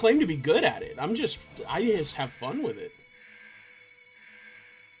 I've never claimed to be good at it. I just have fun with it.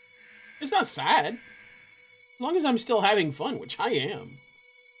 It's not sad. As long as I'm still having fun, which I am.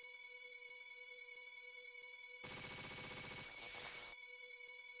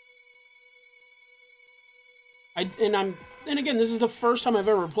 And again, this is the first time I've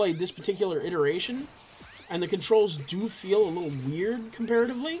ever played this particular iteration, and the controls do feel a little weird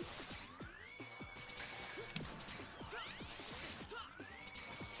comparatively.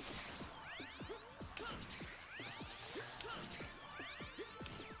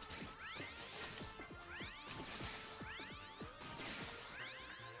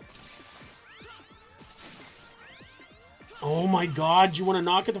 Oh my god, you want to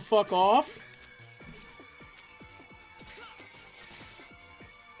knock it the fuck off?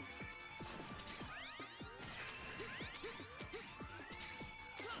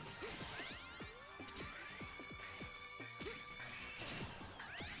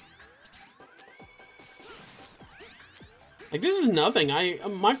 Like, this is nothing.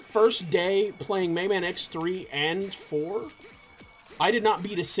 My first day playing Megaman X3 and 4, I did not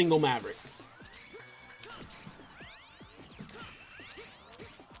beat a single Maverick.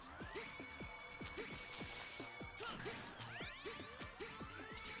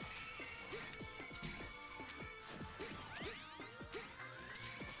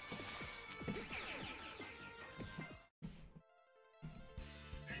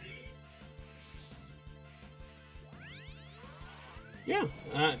 Yeah,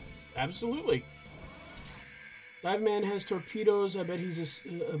 absolutely. Dive Man has torpedoes. I bet he's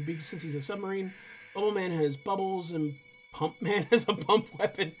since he's a submarine. Bubble Man has bubbles, and Pump Man has a pump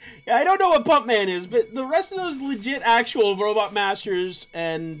weapon. Yeah, I don't know what Pump Man is, but the rest of those legit actual Robot Masters,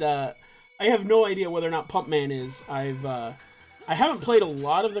 and I have no idea whether or not Pump Man is. I haven't played a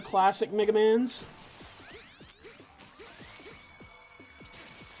lot of the classic Mega Mans.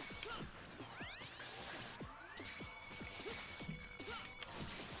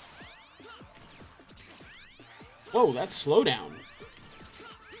 Whoa, that's slowdown.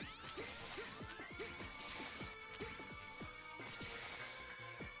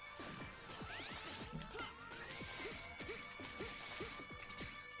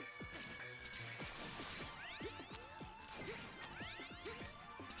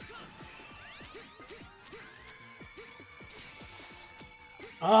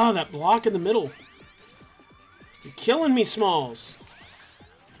 Oh, that block in the middle. You're killing me, Smalls.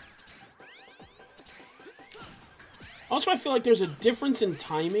 Also, I feel like there's a difference in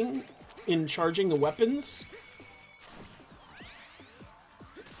timing in charging the weapons.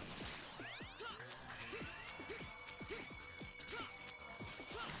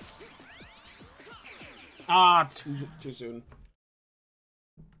 Ah, too soon.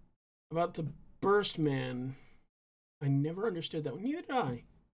 About the Burst Man. I never understood that one. Neither did I.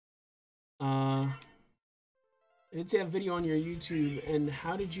 I did see that video on your YouTube, and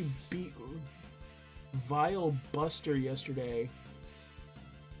how did you beat Vile Buster yesterday?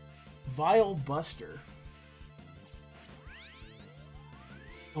 Vile Buster.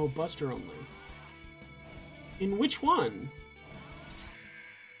 Oh, Buster only. In which one?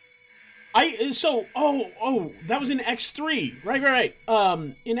 That was in X3. Right.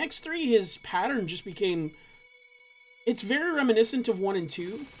 In X3, his pattern just became... It's very reminiscent of 1 and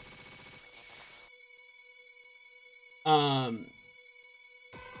 2.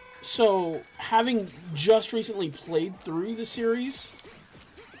 So, having just recently played through the series,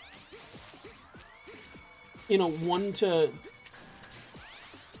 you know, 1 to...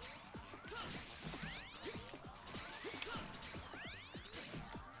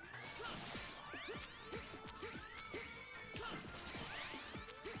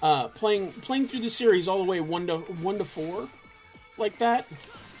 playing through the series all the way 1 to 4, like that,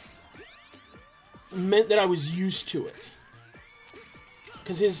 meant that I was used to it.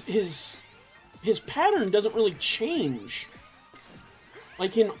 Because his pattern doesn't really change.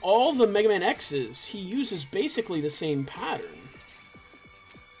 Like in all the Mega Man X's, he uses basically the same pattern.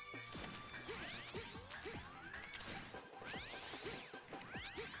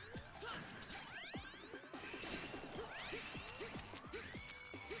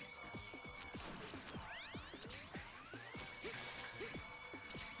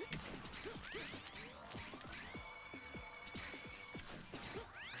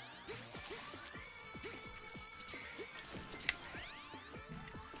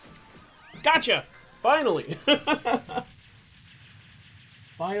 Gotcha! Finally!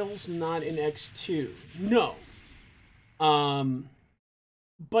 Vile's not in X2. No.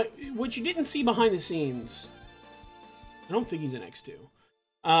 But what you didn't see behind the scenes... I don't think he's in X2.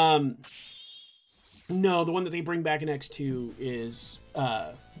 No, the one that they bring back in X2 is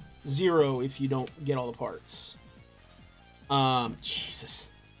 0 if you don't get all the parts. Jesus.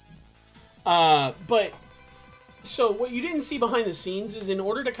 But... So, what you didn't see behind the scenes is in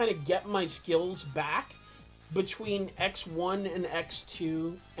order to kind of get my skills back between X1 and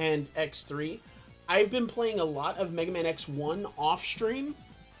X2 and X3, I've been playing a lot of Mega Man X1 off stream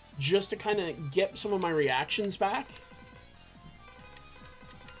just to kind of get some of my reactions back.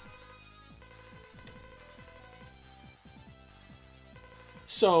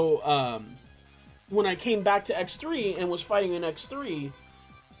 So, when I came back to X3 and was fighting in X3,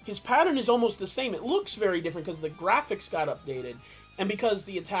 his pattern is almost the same. It looks very different because the graphics got updated, and because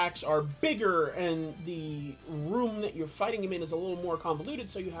the attacks are bigger and the room that you're fighting him in is a little more convoluted,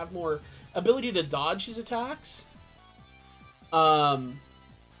 so you have more ability to dodge his attacks.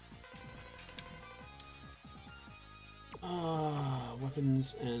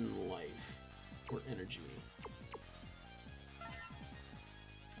 Weapons and life. Or energy.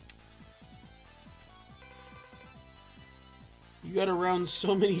 You gotta round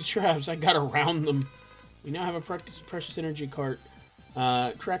so many traps. I gotta round them. We now have a precious energy cart.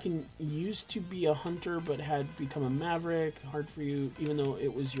 Kraken used to be a hunter, but had become a maverick. Hard for you, even though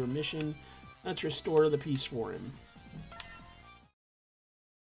it was your mission. Let's restore the peace for him.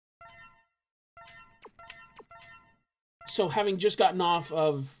 So, having just gotten off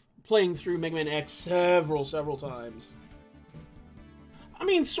of playing through Mega Man X several times. I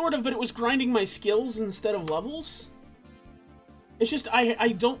mean, sort of, but it was grinding my skills instead of levels. It's just, I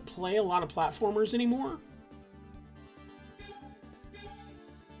don't play a lot of platformers anymore.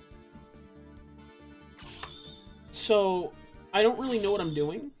 So, I don't really know what I'm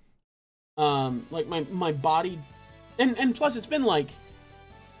doing. Like, my body... And plus, it's been like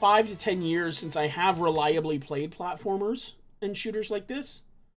 5 to 10 years since I have reliably played platformers and shooters like this.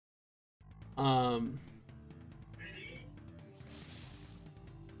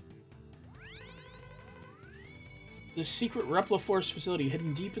 The secret Repliforce facility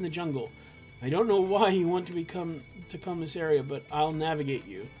hidden deep in the jungle. I don't know why you want to come this area, but I'll navigate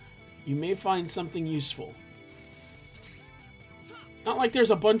you. You may find something useful. Not like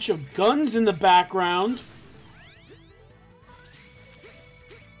there's a bunch of guns in the background.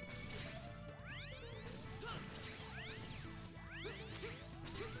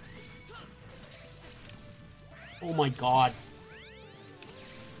 Oh my god.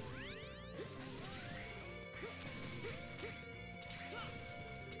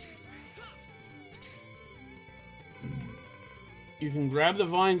 You can grab the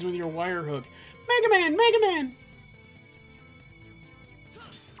vines with your wire hook. Mega Man! Mega Man!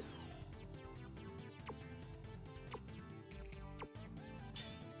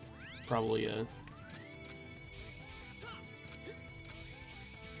 Probably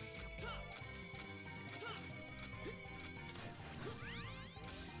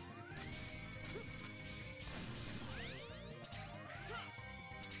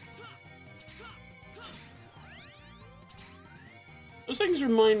Those things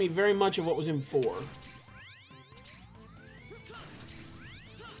remind me very much of what was in 4.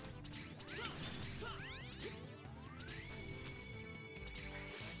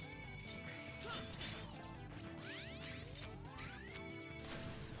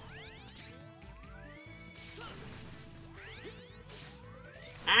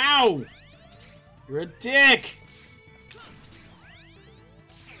 Ow! You're a dick!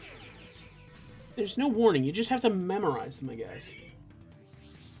 There's no warning, you just have to memorize them, I guess.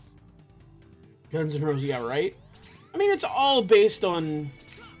 Guns N' Roses, yeah, right? I mean, it's all based on...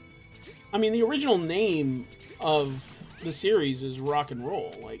 I mean, the original name of the series is Rock and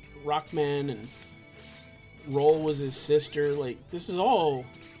Roll. Like, Rockman and Roll was his sister. Like, this is all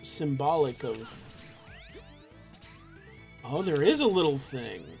symbolic of... Oh, there is a little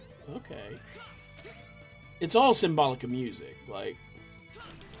thing. Okay. It's all symbolic of music. Like...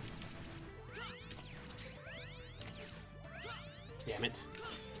 Damn it.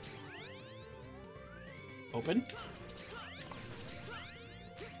 Open.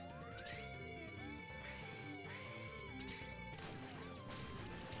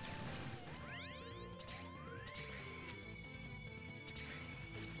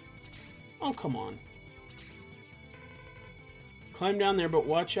 Oh, come on. Climb down there, but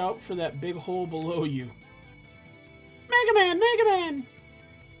watch out for that big hole below you. Mega Man! Mega Man!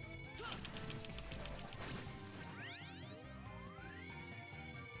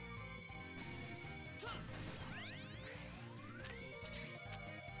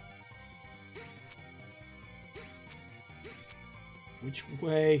 Which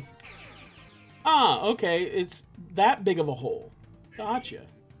way? Ah, okay. It's that big of a hole. Gotcha.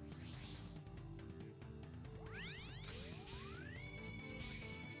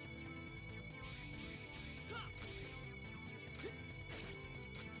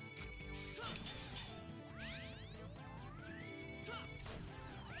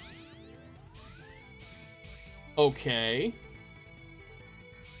 Okay.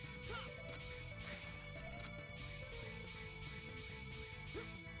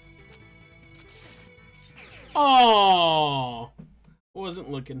 Oh,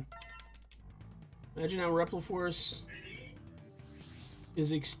 wasn't looking. Imagine how Repliforce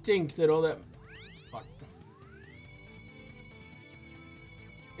is extinct that all that... Fuck.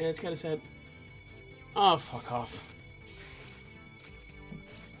 Yeah, it's kind of sad. Oh, fuck off.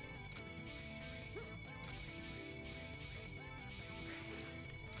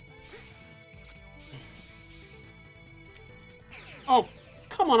 Oh,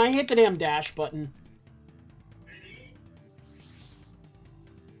 come on, I hit the damn dash button.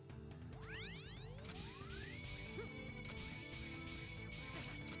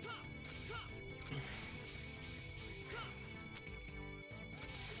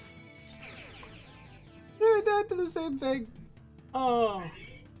 I died to the same thing. Oh.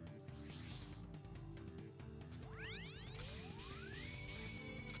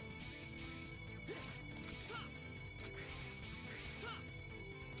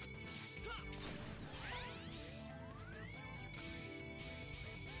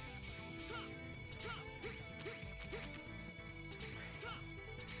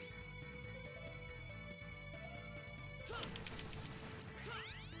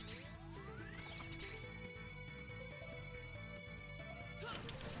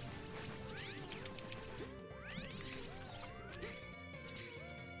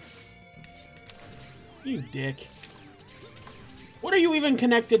 You dick. What are you even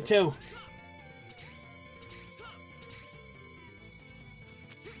connected to?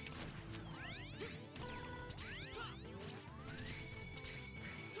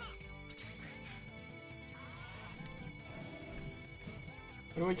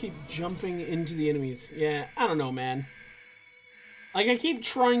 Why do I keep jumping into the enemies? Yeah, I don't know, man. Like, I keep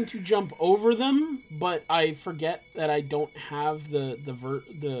trying to jump over them, but I forget that I don't have the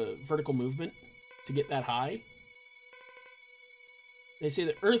vertical movement to get that high. They say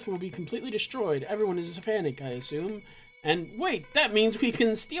the Earth will be completely destroyed. Everyone is in panic, I assume. And wait, that means we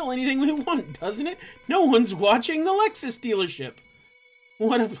can steal anything we want, doesn't it? No one's watching the Lexus dealership.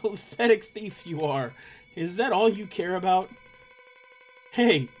 What a pathetic thief you are. Is that all you care about?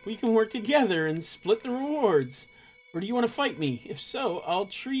 Hey, we can work together and split the rewards. Or do you want to fight me? If so, I'll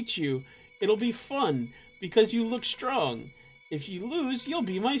treat you. It'll be fun, because you look strong. If you lose, you'll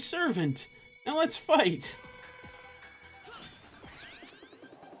be my servant. Now let's fight.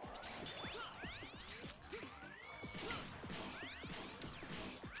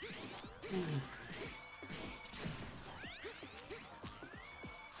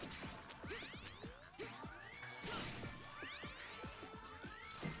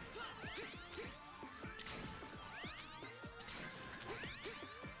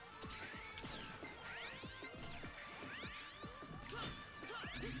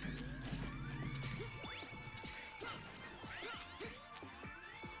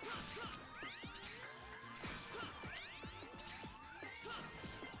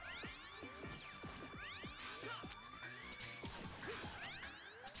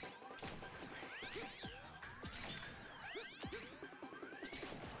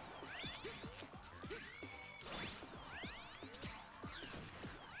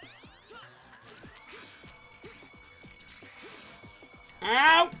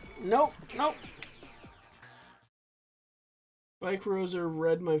 Ow! Nope, nope. Bike Roser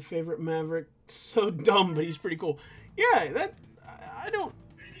Red, my favorite Maverick. So dumb, but he's pretty cool. Yeah, that... I don't...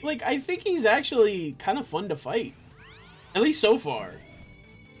 Like, I think he's actually kind of fun to fight. At least so far.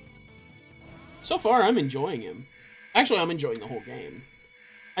 So far, I'm enjoying him. Actually, I'm enjoying the whole game.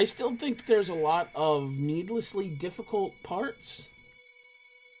 I still think there's a lot of needlessly difficult parts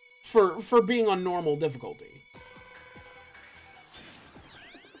for being on normal difficulty.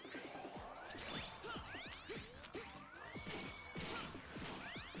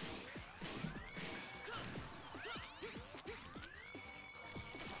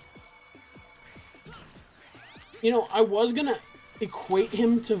 You know, I was gonna equate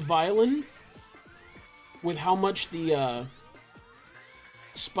him to Violin with how much the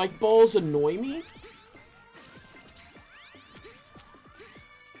spike balls annoy me.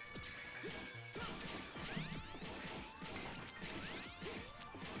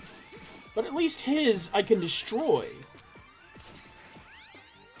 But at least his I can destroy.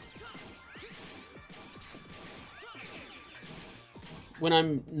 When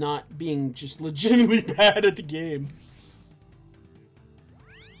I'm not being just legitimately bad at the game.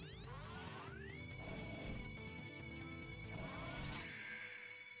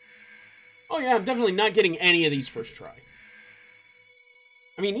 Oh yeah, I'm definitely not getting any of these first try.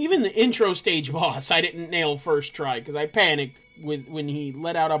 I mean, even the intro stage boss I didn't nail first try because I panicked when he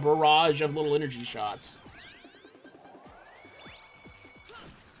let out a barrage of little energy shots.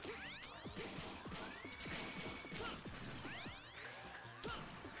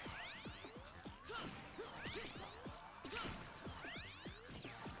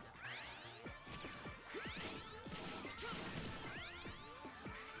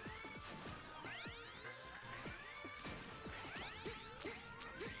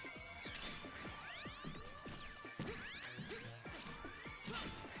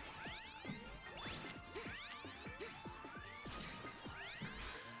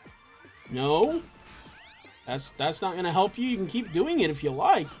 No. That's not gonna help you. You can keep doing it if you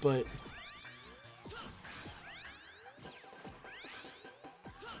like, but...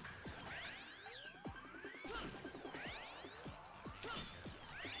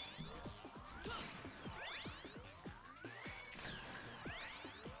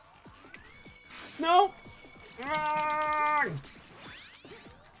 No!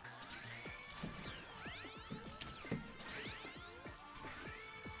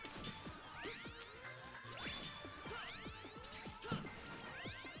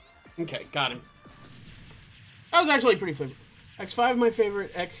 Okay, got him. That was actually pretty favorite. X5, my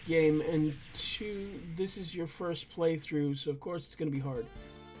favorite X game, and 2, this is your first playthrough, so of course it's going to be hard.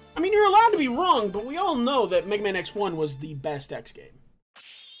 I mean, you're allowed to be wrong, but we all know that Megaman X1 was the best X game.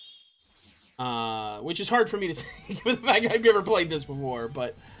 Which is hard for me to say, given the fact I've never played this before,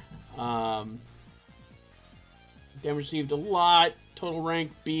 but, damage received a lot, total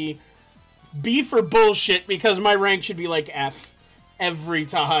rank B. B for bullshit, because my rank should be like F every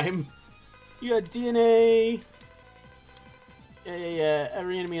time. You got DNA.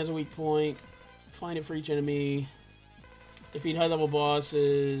 Every enemy has a weak point. Find it for each enemy. Defeat high-level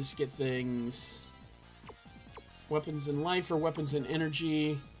bosses. Get things. Weapons in life or weapons in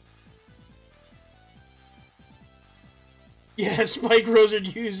energy. Yeah, Spike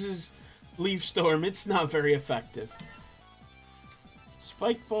Rosard uses Leaf Storm. It's not very effective.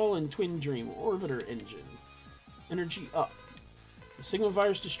 Spike Ball and Twin Dream. Orbiter Engine. Energy up. The Sigma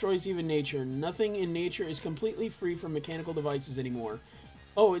virus destroys even nature. Nothing in nature is completely free from mechanical devices anymore.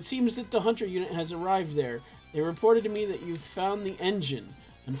 Oh, it seems that the Hunter unit has arrived there. They reported to me that you've found the engine.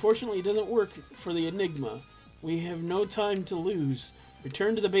 Unfortunately, it doesn't work for the Enigma. We have no time to lose.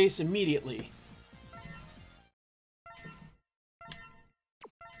 Return to the base immediately.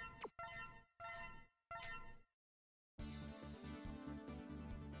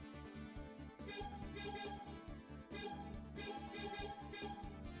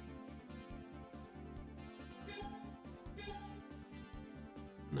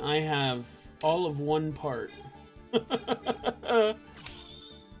 I have all of one part. This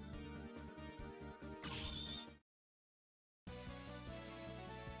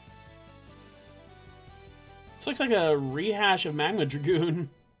looks like a rehash of Magma Dragoon.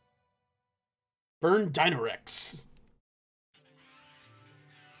 Burn Dinorex.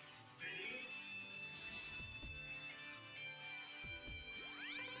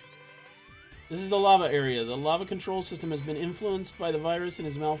 This is the lava area. The lava control system has been influenced by the virus and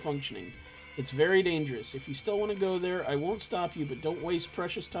is malfunctioning. It's very dangerous. If you still want to go there, I won't stop you, but don't waste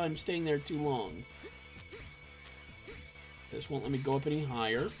precious time staying there too long. This won't let me go up any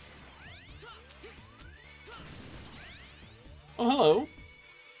higher. Oh, hello.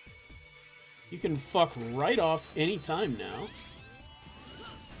 You can fuck right off any time now.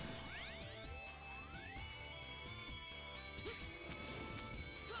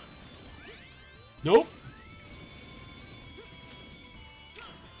 Nope.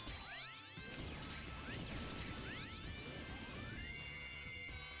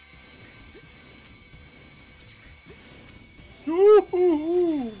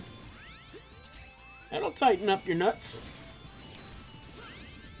 Ooh. That'll tighten up your nuts.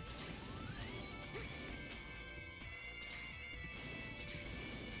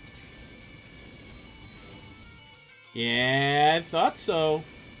 Yeah, I thought so.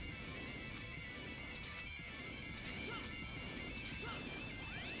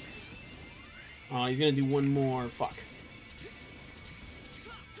 Oh, he's gonna do one more. Fuck.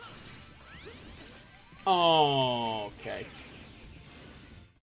 Oh, okay.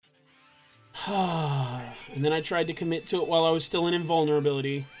 And then I tried to commit to it while I was still in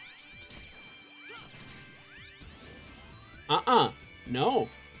invulnerability. No.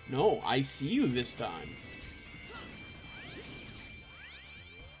 No, I see you this time.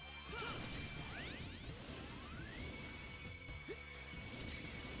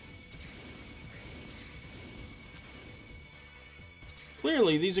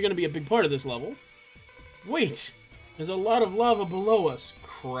 Clearly, these are going to be a big part of this level. Wait! There's a lot of lava below us.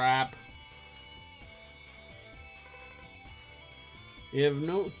 Crap. We have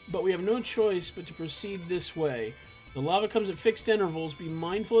no choice but to proceed this way. The lava comes at fixed intervals. Be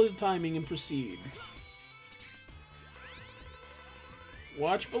mindful of the timing and proceed.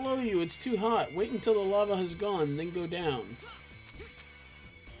 Watch below you. It's too hot. Wait until the lava has gone, then go down.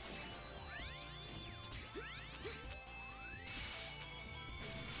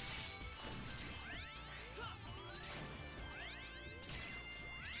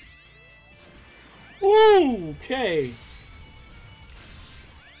 Ooh, okay.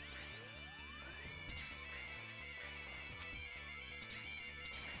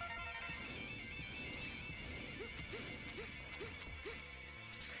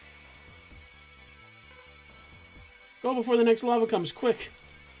 Go before the next lava comes, quick.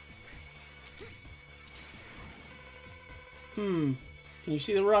 Can you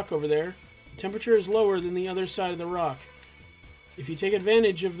see the rock over there? The temperature is lower than the other side of the rock. If you take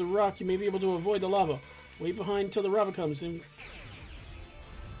advantage of the rock, you may be able to avoid the lava. Wait behind till the lava comes. And...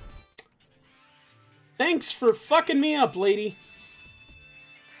 Thanks for fucking me up, lady.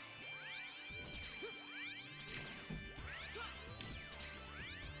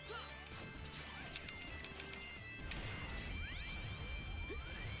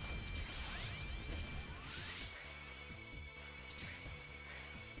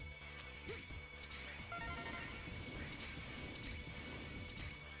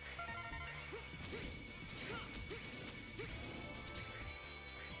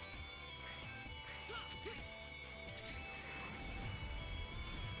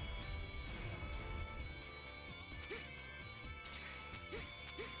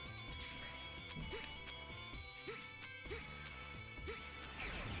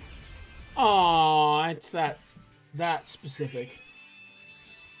 Aw, it's that specific.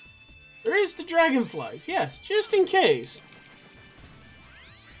 There is the dragonflies, yes, just in case.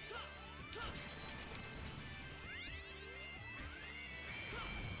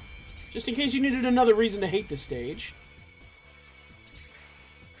 Just in case you needed another reason to hate the stage.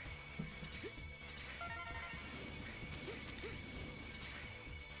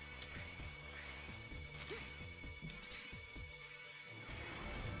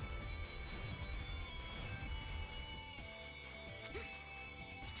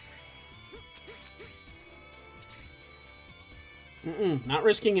 Not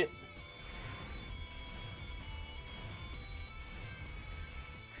risking it.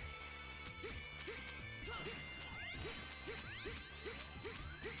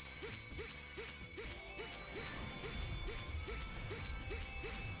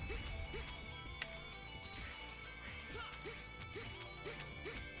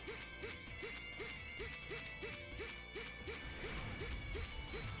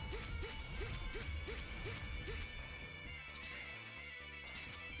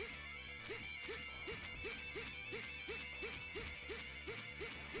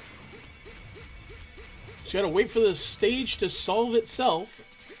 Just gotta wait for the stage to solve itself.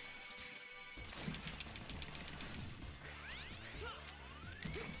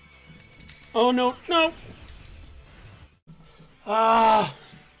 Oh, no, no! Ah!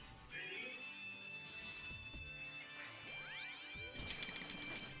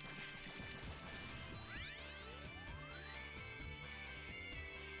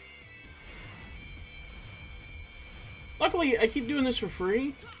 Luckily, I keep doing this for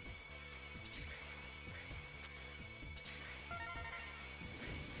free.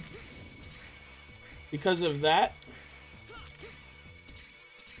 Because of that.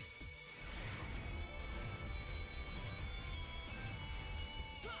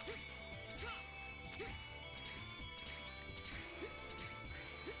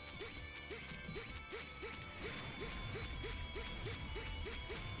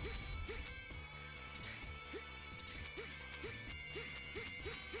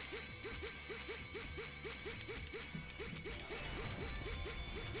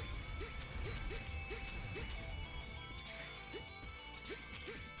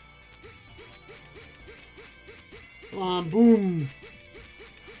 Come on, boom.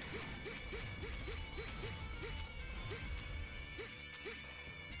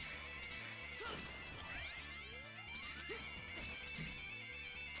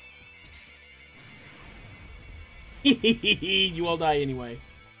 You all die anyway.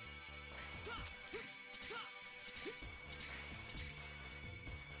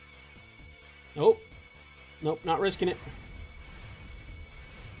 Nope. Nope, not risking it.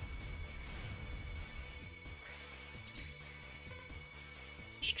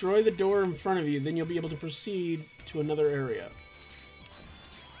 Destroy the door in front of you, then you'll be able to proceed to another area.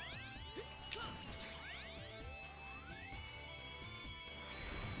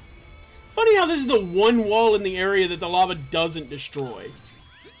 Funny how this is the one wall in the area that the lava doesn't destroy.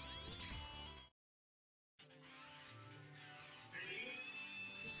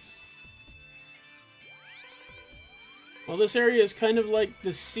 Well, this area is kind of like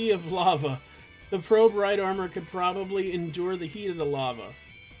the sea of lava. The probe ride armor could probably endure the heat of the lava.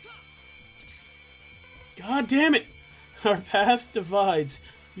 God damn it! Our path divides.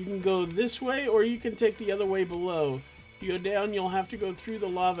 You can go this way, or you can take the other way below. If you go down, you'll have to go through the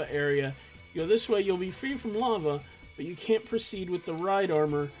lava area. If you go this way, you'll be free from lava, but you can't proceed with the ride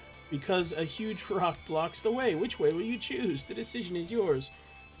armor because a huge rock blocks the way. Which way will you choose? The decision is yours.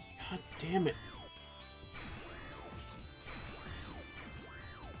 God damn it.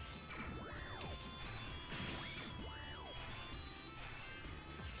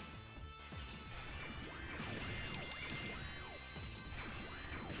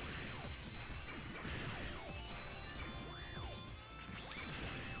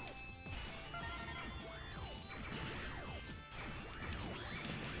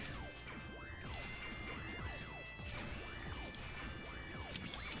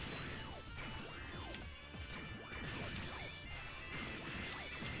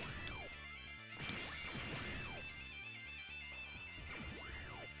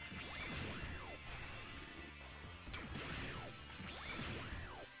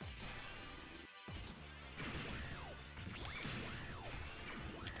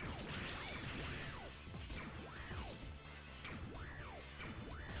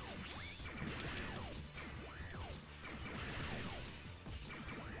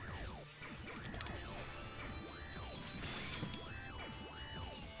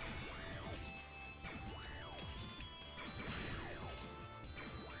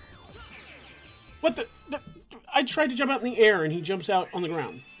 What the? I tried to jump out in the air and he jumps out on the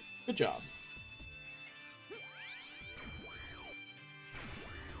ground. Good job.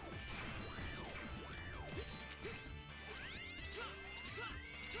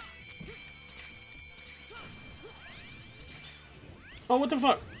 Oh, what the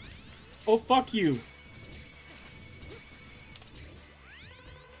fuck? Oh, fuck you.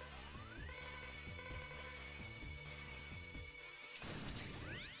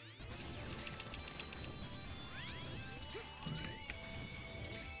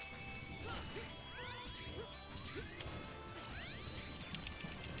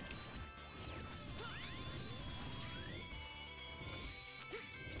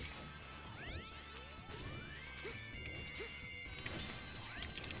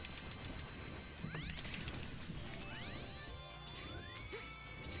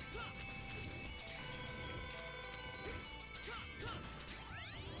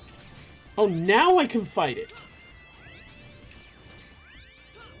 Oh, now I can fight it.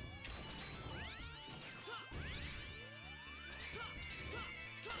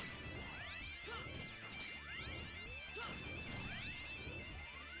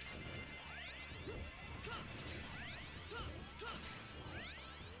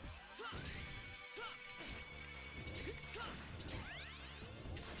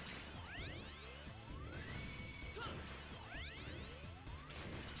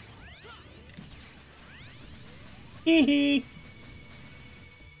 Hee.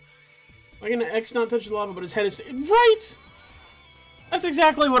 Why can an X not touch the lava, but his head is... Right! That's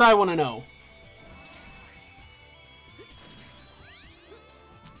exactly what I want to know.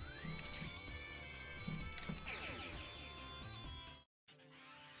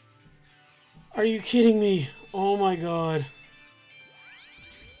 Are you kidding me? Oh my god.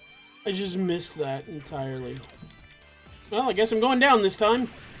 I just missed that entirely. Well, I guess I'm going down this time.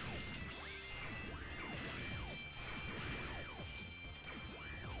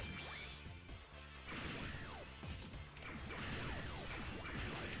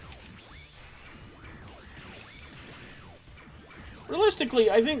 Realistically,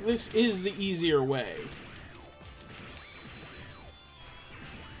 I think this is the easier way.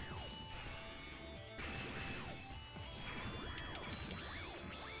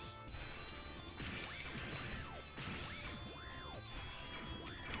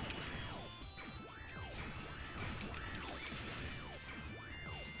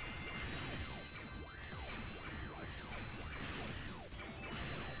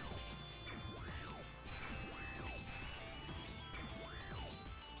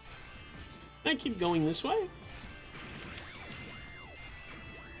 I keep going this way.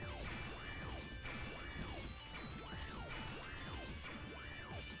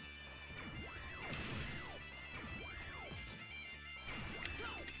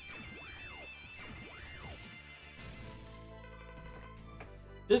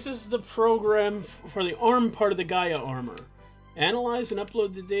 This is the program for the ARM part of the Gaia armor. Analyze and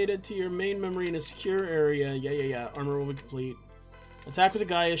upload the data to your main memory in a secure area. Yeah. Armor will be complete. Attack with a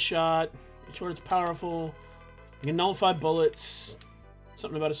Gaia shot. Make sure it's powerful. You can nullify bullets.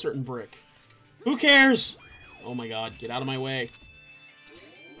 Something about a certain brick. Who cares? Oh my god, get out of my way.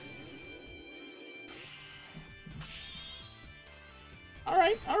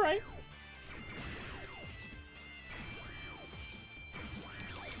 Alright.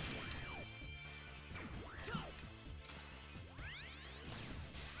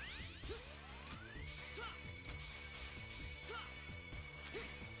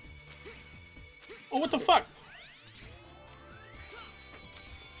 Oh, what the fuck?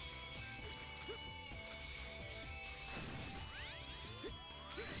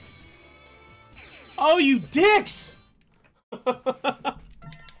 Oh, you dicks!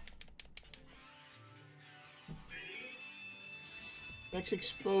 X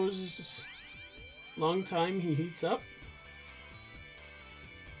exposes. Long time he heats up.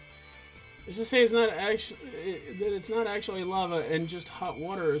 Let's just say it's not actually that it's not actually lava and just hot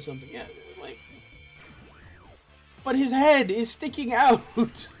water or something. Yeah, like. But his head is sticking out.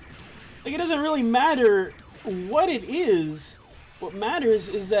 Like, it doesn't really matter what it is. What matters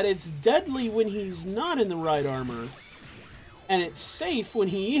is that it's deadly when he's not in the right armor. And it's safe when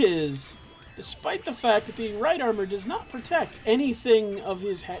he is. Despite the fact that the right armor does not protect anything of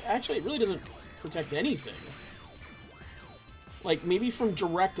his head. Actually, it really doesn't protect anything. Like, maybe from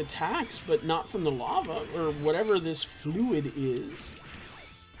direct attacks, but not from the lava, or whatever this fluid is.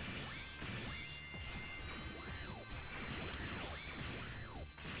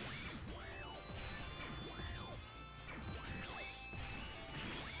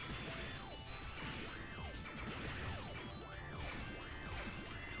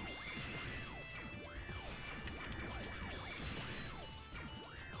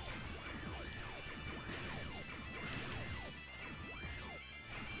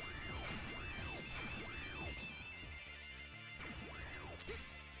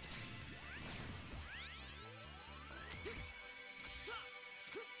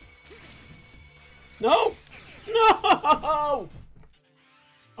 No! No!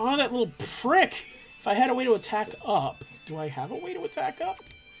 Oh, that little prick! If I had a way to attack up... Do I have a way to attack up?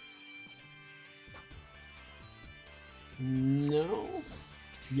 No.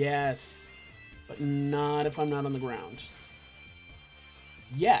 Yes. But not if I'm not on the ground.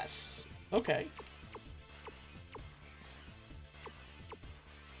 Yes. Okay.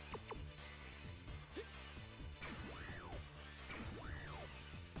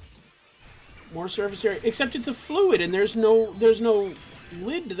 More surface area. Except it's a fluid and there's no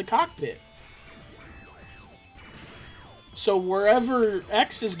lid to the cockpit. So wherever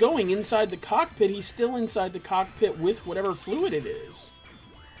X is going inside the cockpit, he's still inside the cockpit with whatever fluid it is.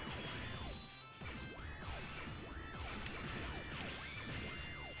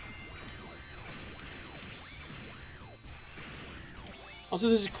 Also,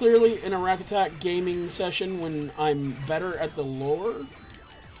 this is clearly an Rack Attack gaming session when I'm better at the lore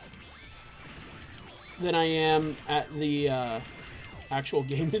than I am at the actual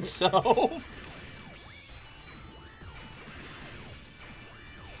game itself.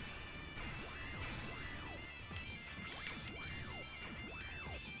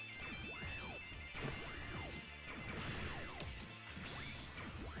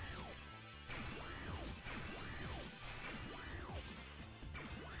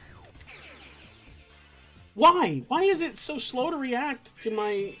 Why? Why is it so slow to react to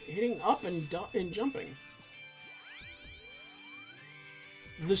my hitting up and jumping?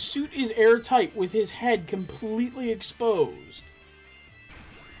 The suit is airtight with his head completely exposed.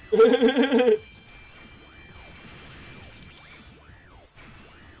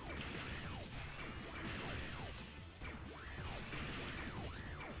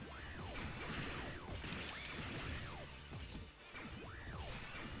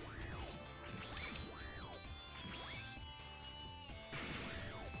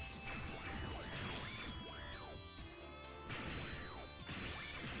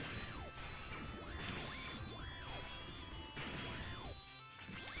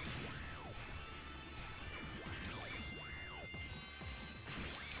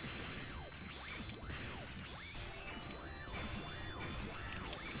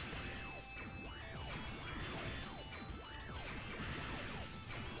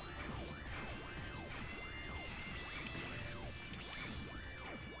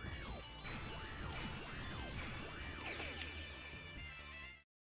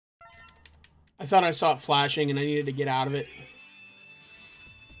 I thought I saw it flashing and I needed to get out of it.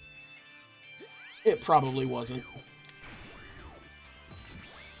 It probably wasn't.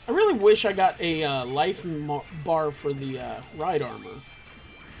 I really wish I got a life bar for the ride armor.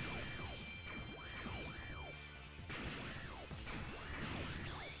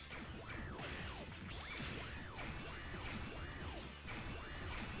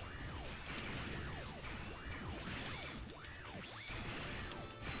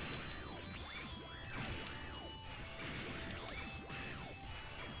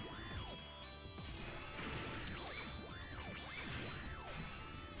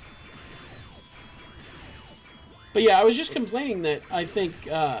 But yeah, I was just complaining that I think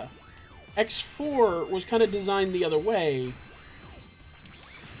X4 was kind of designed the other way,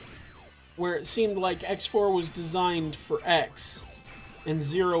 where it seemed like X4 was designed for X, and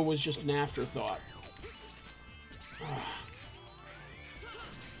 0 was just an afterthought.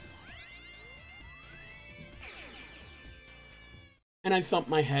 And I thumped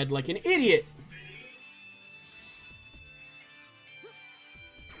my head like an idiot.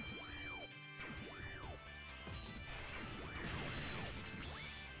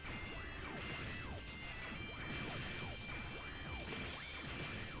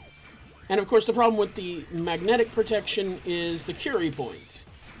 And of course, the problem with the magnetic protection is the Curie point.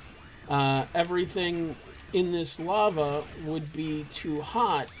 Everything in this lava would be too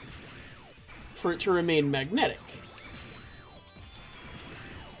hot for it to remain magnetic.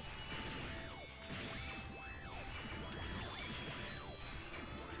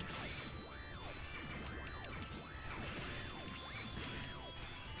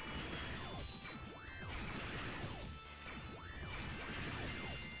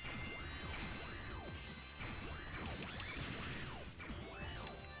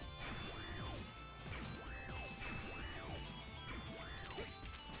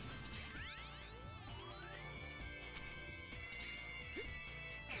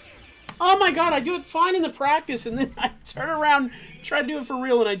 Oh my god, I do it fine in the practice, and then I turn around, try to do it for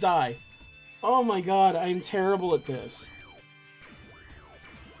real, and I die. Oh my god, I am terrible at this.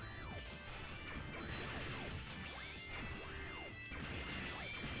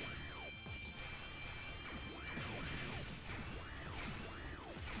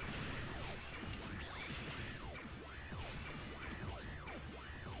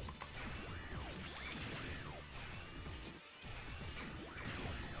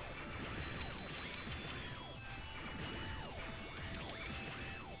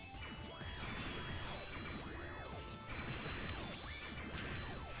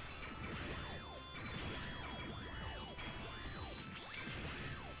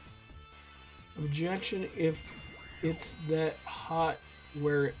 Objection if it's that hot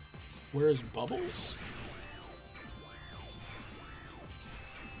where's bubbles?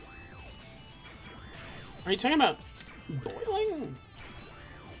 Are you talking about boiling?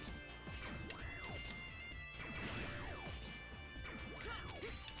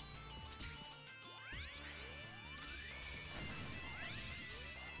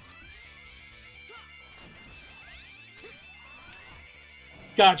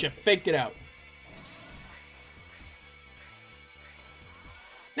 Gotcha, faked it out.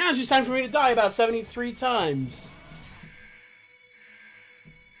 Now it's just time for me to die about 73 times.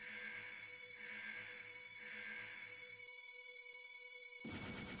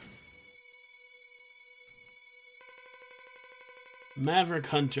 Maverick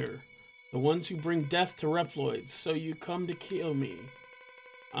Hunter. The ones who bring death to Reploids, so you come to kill me.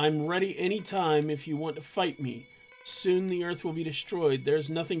 I'm ready anytime if you want to fight me. Soon the Earth will be destroyed. There's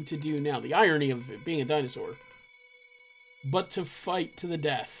nothing to do now. The irony of it being a dinosaur. But to fight to the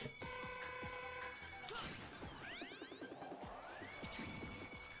death.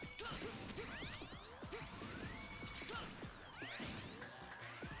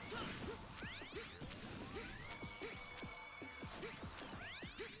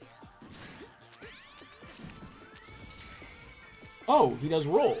 Oh, he does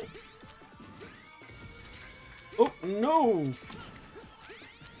roll. Oh, no!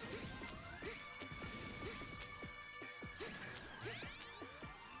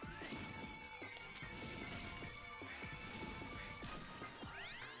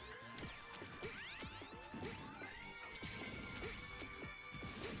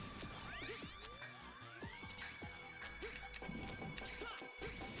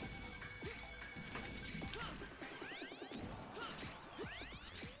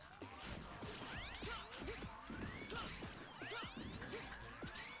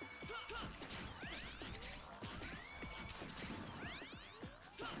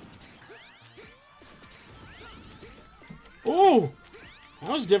 Oh, that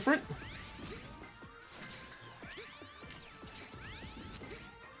was different.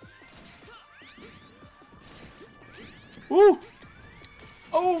 Ooh.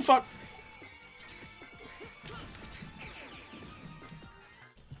 Oh, fuck.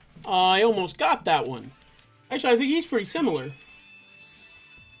 I almost got that one. Actually, I think he's pretty similar.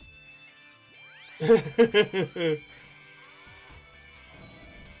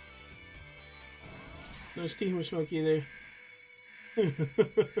 No steam or smoke either.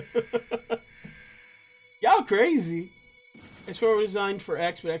 Y'all crazy. X4 was designed for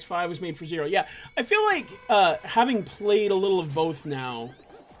X, but X5 was made for Zero. Yeah, I feel like, having played a little of both now,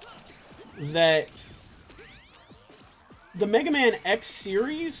 that the Megaman X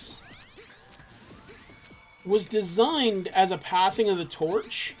series was designed as a passing of the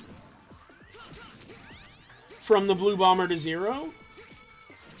torch from the Blue Bomber to Zero.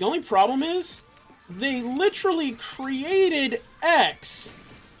 The only problem is, they literally created X.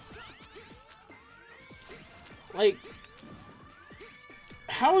 Like,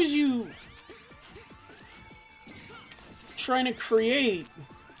 how is you trying to create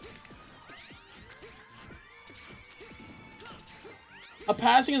a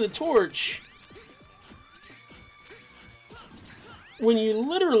passing of the torch when you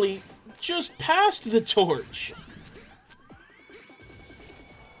literally just passed the torch?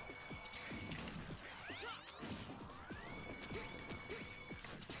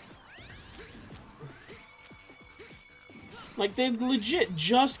 Like, they legit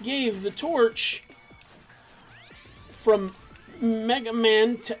just gave the torch from Mega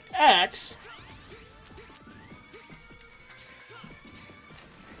Man to X.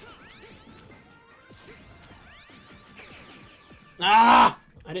 Ah!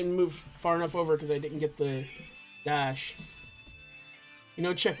 I didn't move far enough over because I didn't get the dash. You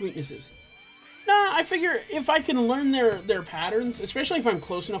know, check weaknesses. Nah, I figure if I can learn their patterns, especially if I'm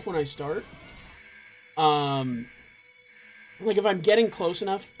close enough when I start, like, if I'm getting close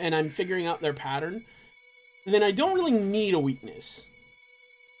enough and I'm figuring out their pattern, then I don't really need a weakness.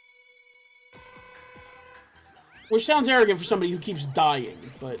 Which sounds arrogant for somebody who keeps dying,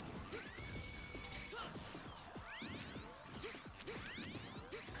 but...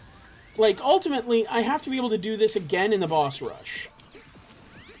 like, ultimately, I have to be able to do this again in the boss rush.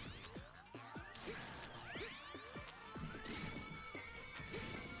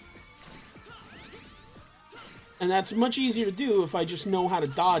 And that's much easier to do if I just know how to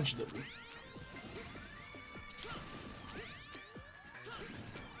dodge them.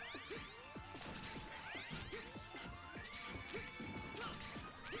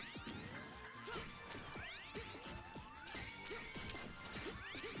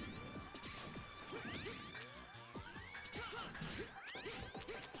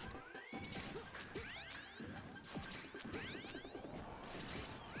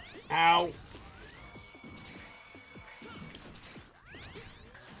 Ow.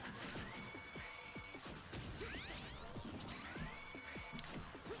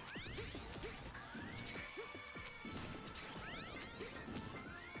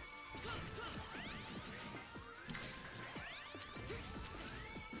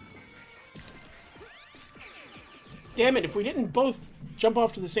 Damn it, if we didn't both jump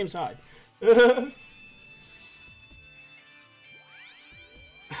off to the same side.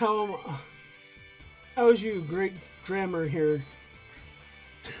 How is you, great grammar here?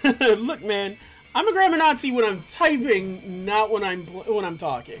 Look, man, I'm a grammar Nazi when I'm typing, not when I'm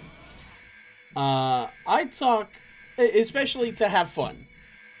talking. I talk, especially to have fun.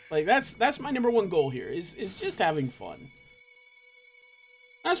 Like that's my #1 goal here. Is just having fun.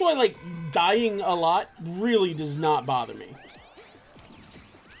 That's why, like, dying a lot really does not bother me.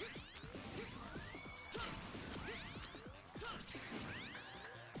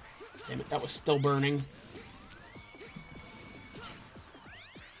 Damn it, that was still burning.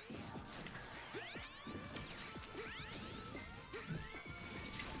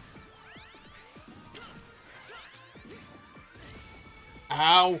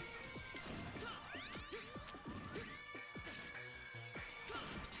 Ow.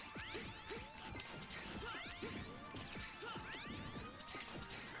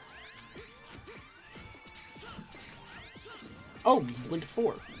 Oh, he went to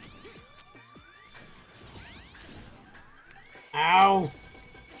 4. Ow.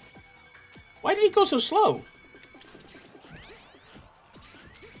 Why did he go so slow?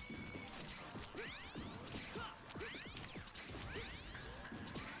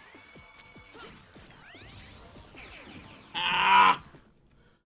 Ah.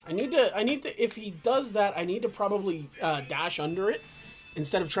 I need to, if he does that, I need to probably dash under it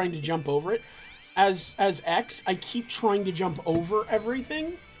instead of trying to jump over it. As X, I keep trying to jump over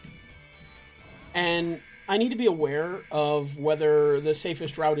everything, and I need to be aware of whether the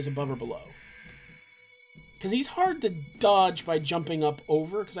safest route is above or below. Because he's hard to dodge by jumping up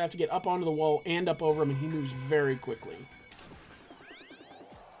over, because I have to get up onto the wall and up over him, and he moves very quickly.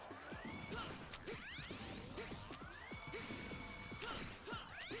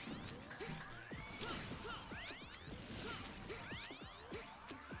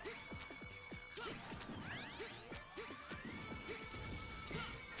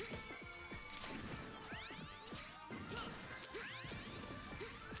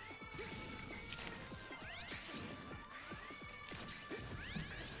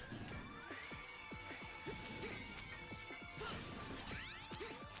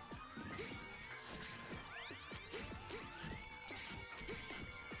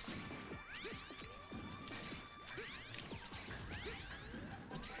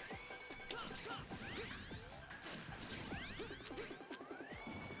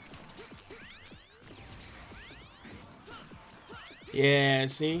 Yeah,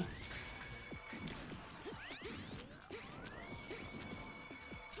 see?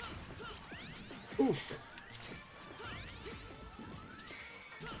 Oof.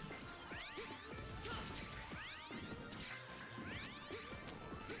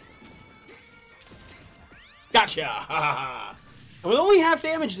 Gotcha! Ha ha ha! And with only half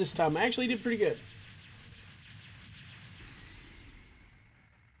damage this time, I actually did pretty good.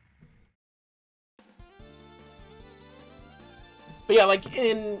 But yeah, like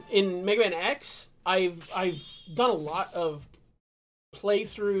in Megaman X, I've done a lot of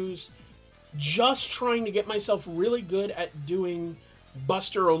playthroughs just trying to get myself really good at doing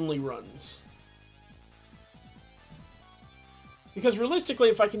Buster-only runs. Because realistically,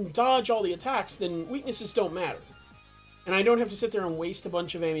 if I can dodge all the attacks, then weaknesses don't matter. And I don't have to sit there and waste a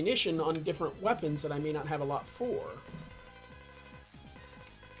bunch of ammunition on different weapons that I may not have a lot for.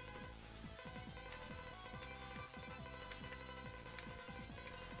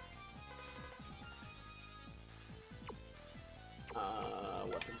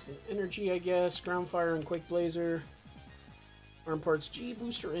 Weapons and energy, I guess. Ground fire and quick blazer. Arm parts G,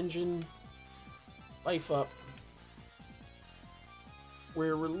 booster engine. Life up.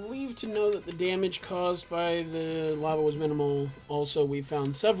 We're relieved to know that the damage caused by the lava was minimal. Also, we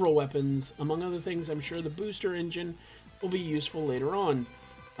found several weapons. Among other things, I'm sure the booster engine will be useful later on.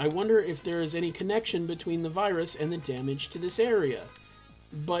 I wonder if there is any connection between the virus and the damage to this area.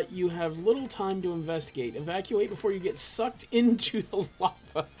 But you have little time to investigate. Evacuate before you get sucked into the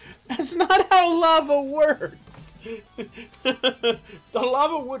lava. That's not how lava works. The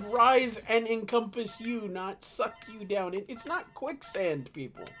lava would rise and encompass you, not suck you down. It's not quicksand,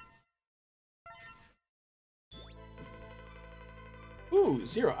 people. Ooh,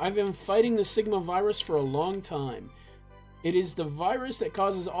 0. I've been fighting the Sigma virus for a long time. It is the virus that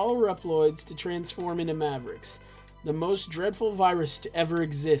causes all Reploids to transform into Mavericks. The most dreadful virus to ever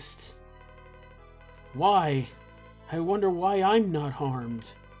exist. Why? I wonder why I'm not harmed.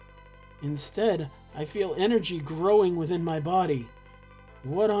 Instead, I feel energy growing within my body.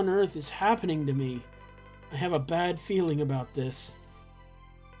 What on earth is happening to me? I have a bad feeling about this.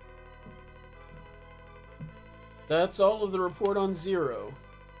 That's all of the report on Zero.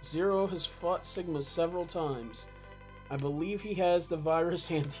 Zero has fought Sigma several times. I believe he has the virus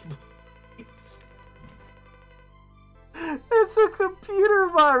antibodies. It's a computer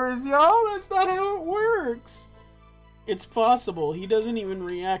virus, y'all! That's not how it works! It's possible. He doesn't even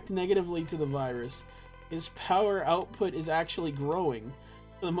react negatively to the virus. His power output is actually growing.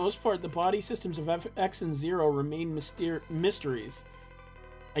 For the most part, the body systems of X and Zero remain mysteries.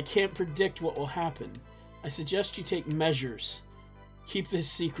 I can't predict what will happen. I suggest you take measures. Keep this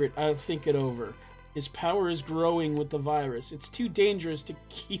secret. I'll think it over. His power is growing with the virus. It's too dangerous to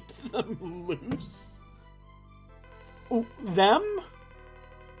keep them loose. Oh, them?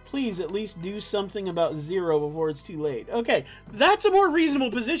 Please at least do something about Zero before it's too late. Okay, that's a more reasonable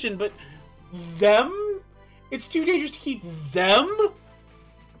position, but them? It's too dangerous to keep them?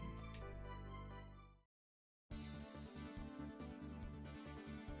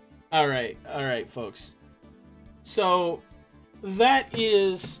 Alright, folks. So, that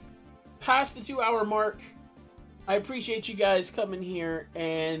is past the 2-hour mark. I appreciate you guys coming here,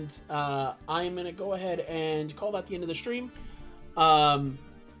 and I'm going to go ahead and call that the end of the stream. I'm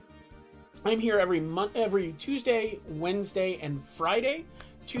here every Tuesday, Wednesday, and Friday.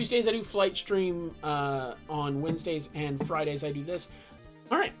 Tuesdays I do Flight Stream, on Wednesdays and Fridays I do this.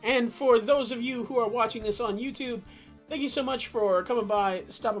 Alright, and for those of you who are watching this on YouTube, thank you so much for coming by,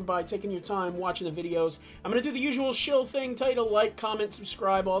 stopping by, taking your time, watching the videos. I'm going to do the usual shill thing, title, like, comment,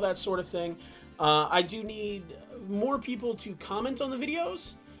 subscribe, all that sort of thing. I do need more people to comment on the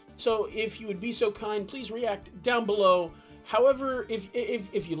videos, so if you would be so kind, please react down below. However,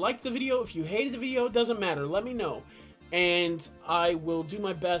 if you liked the video, if you hated the video, it doesn't matter. Let me know. And I will do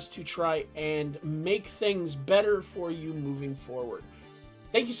my best to try and make things better for you moving forward.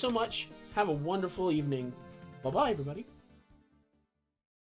 Thank you so much. Have a wonderful evening. Bye-bye, everybody.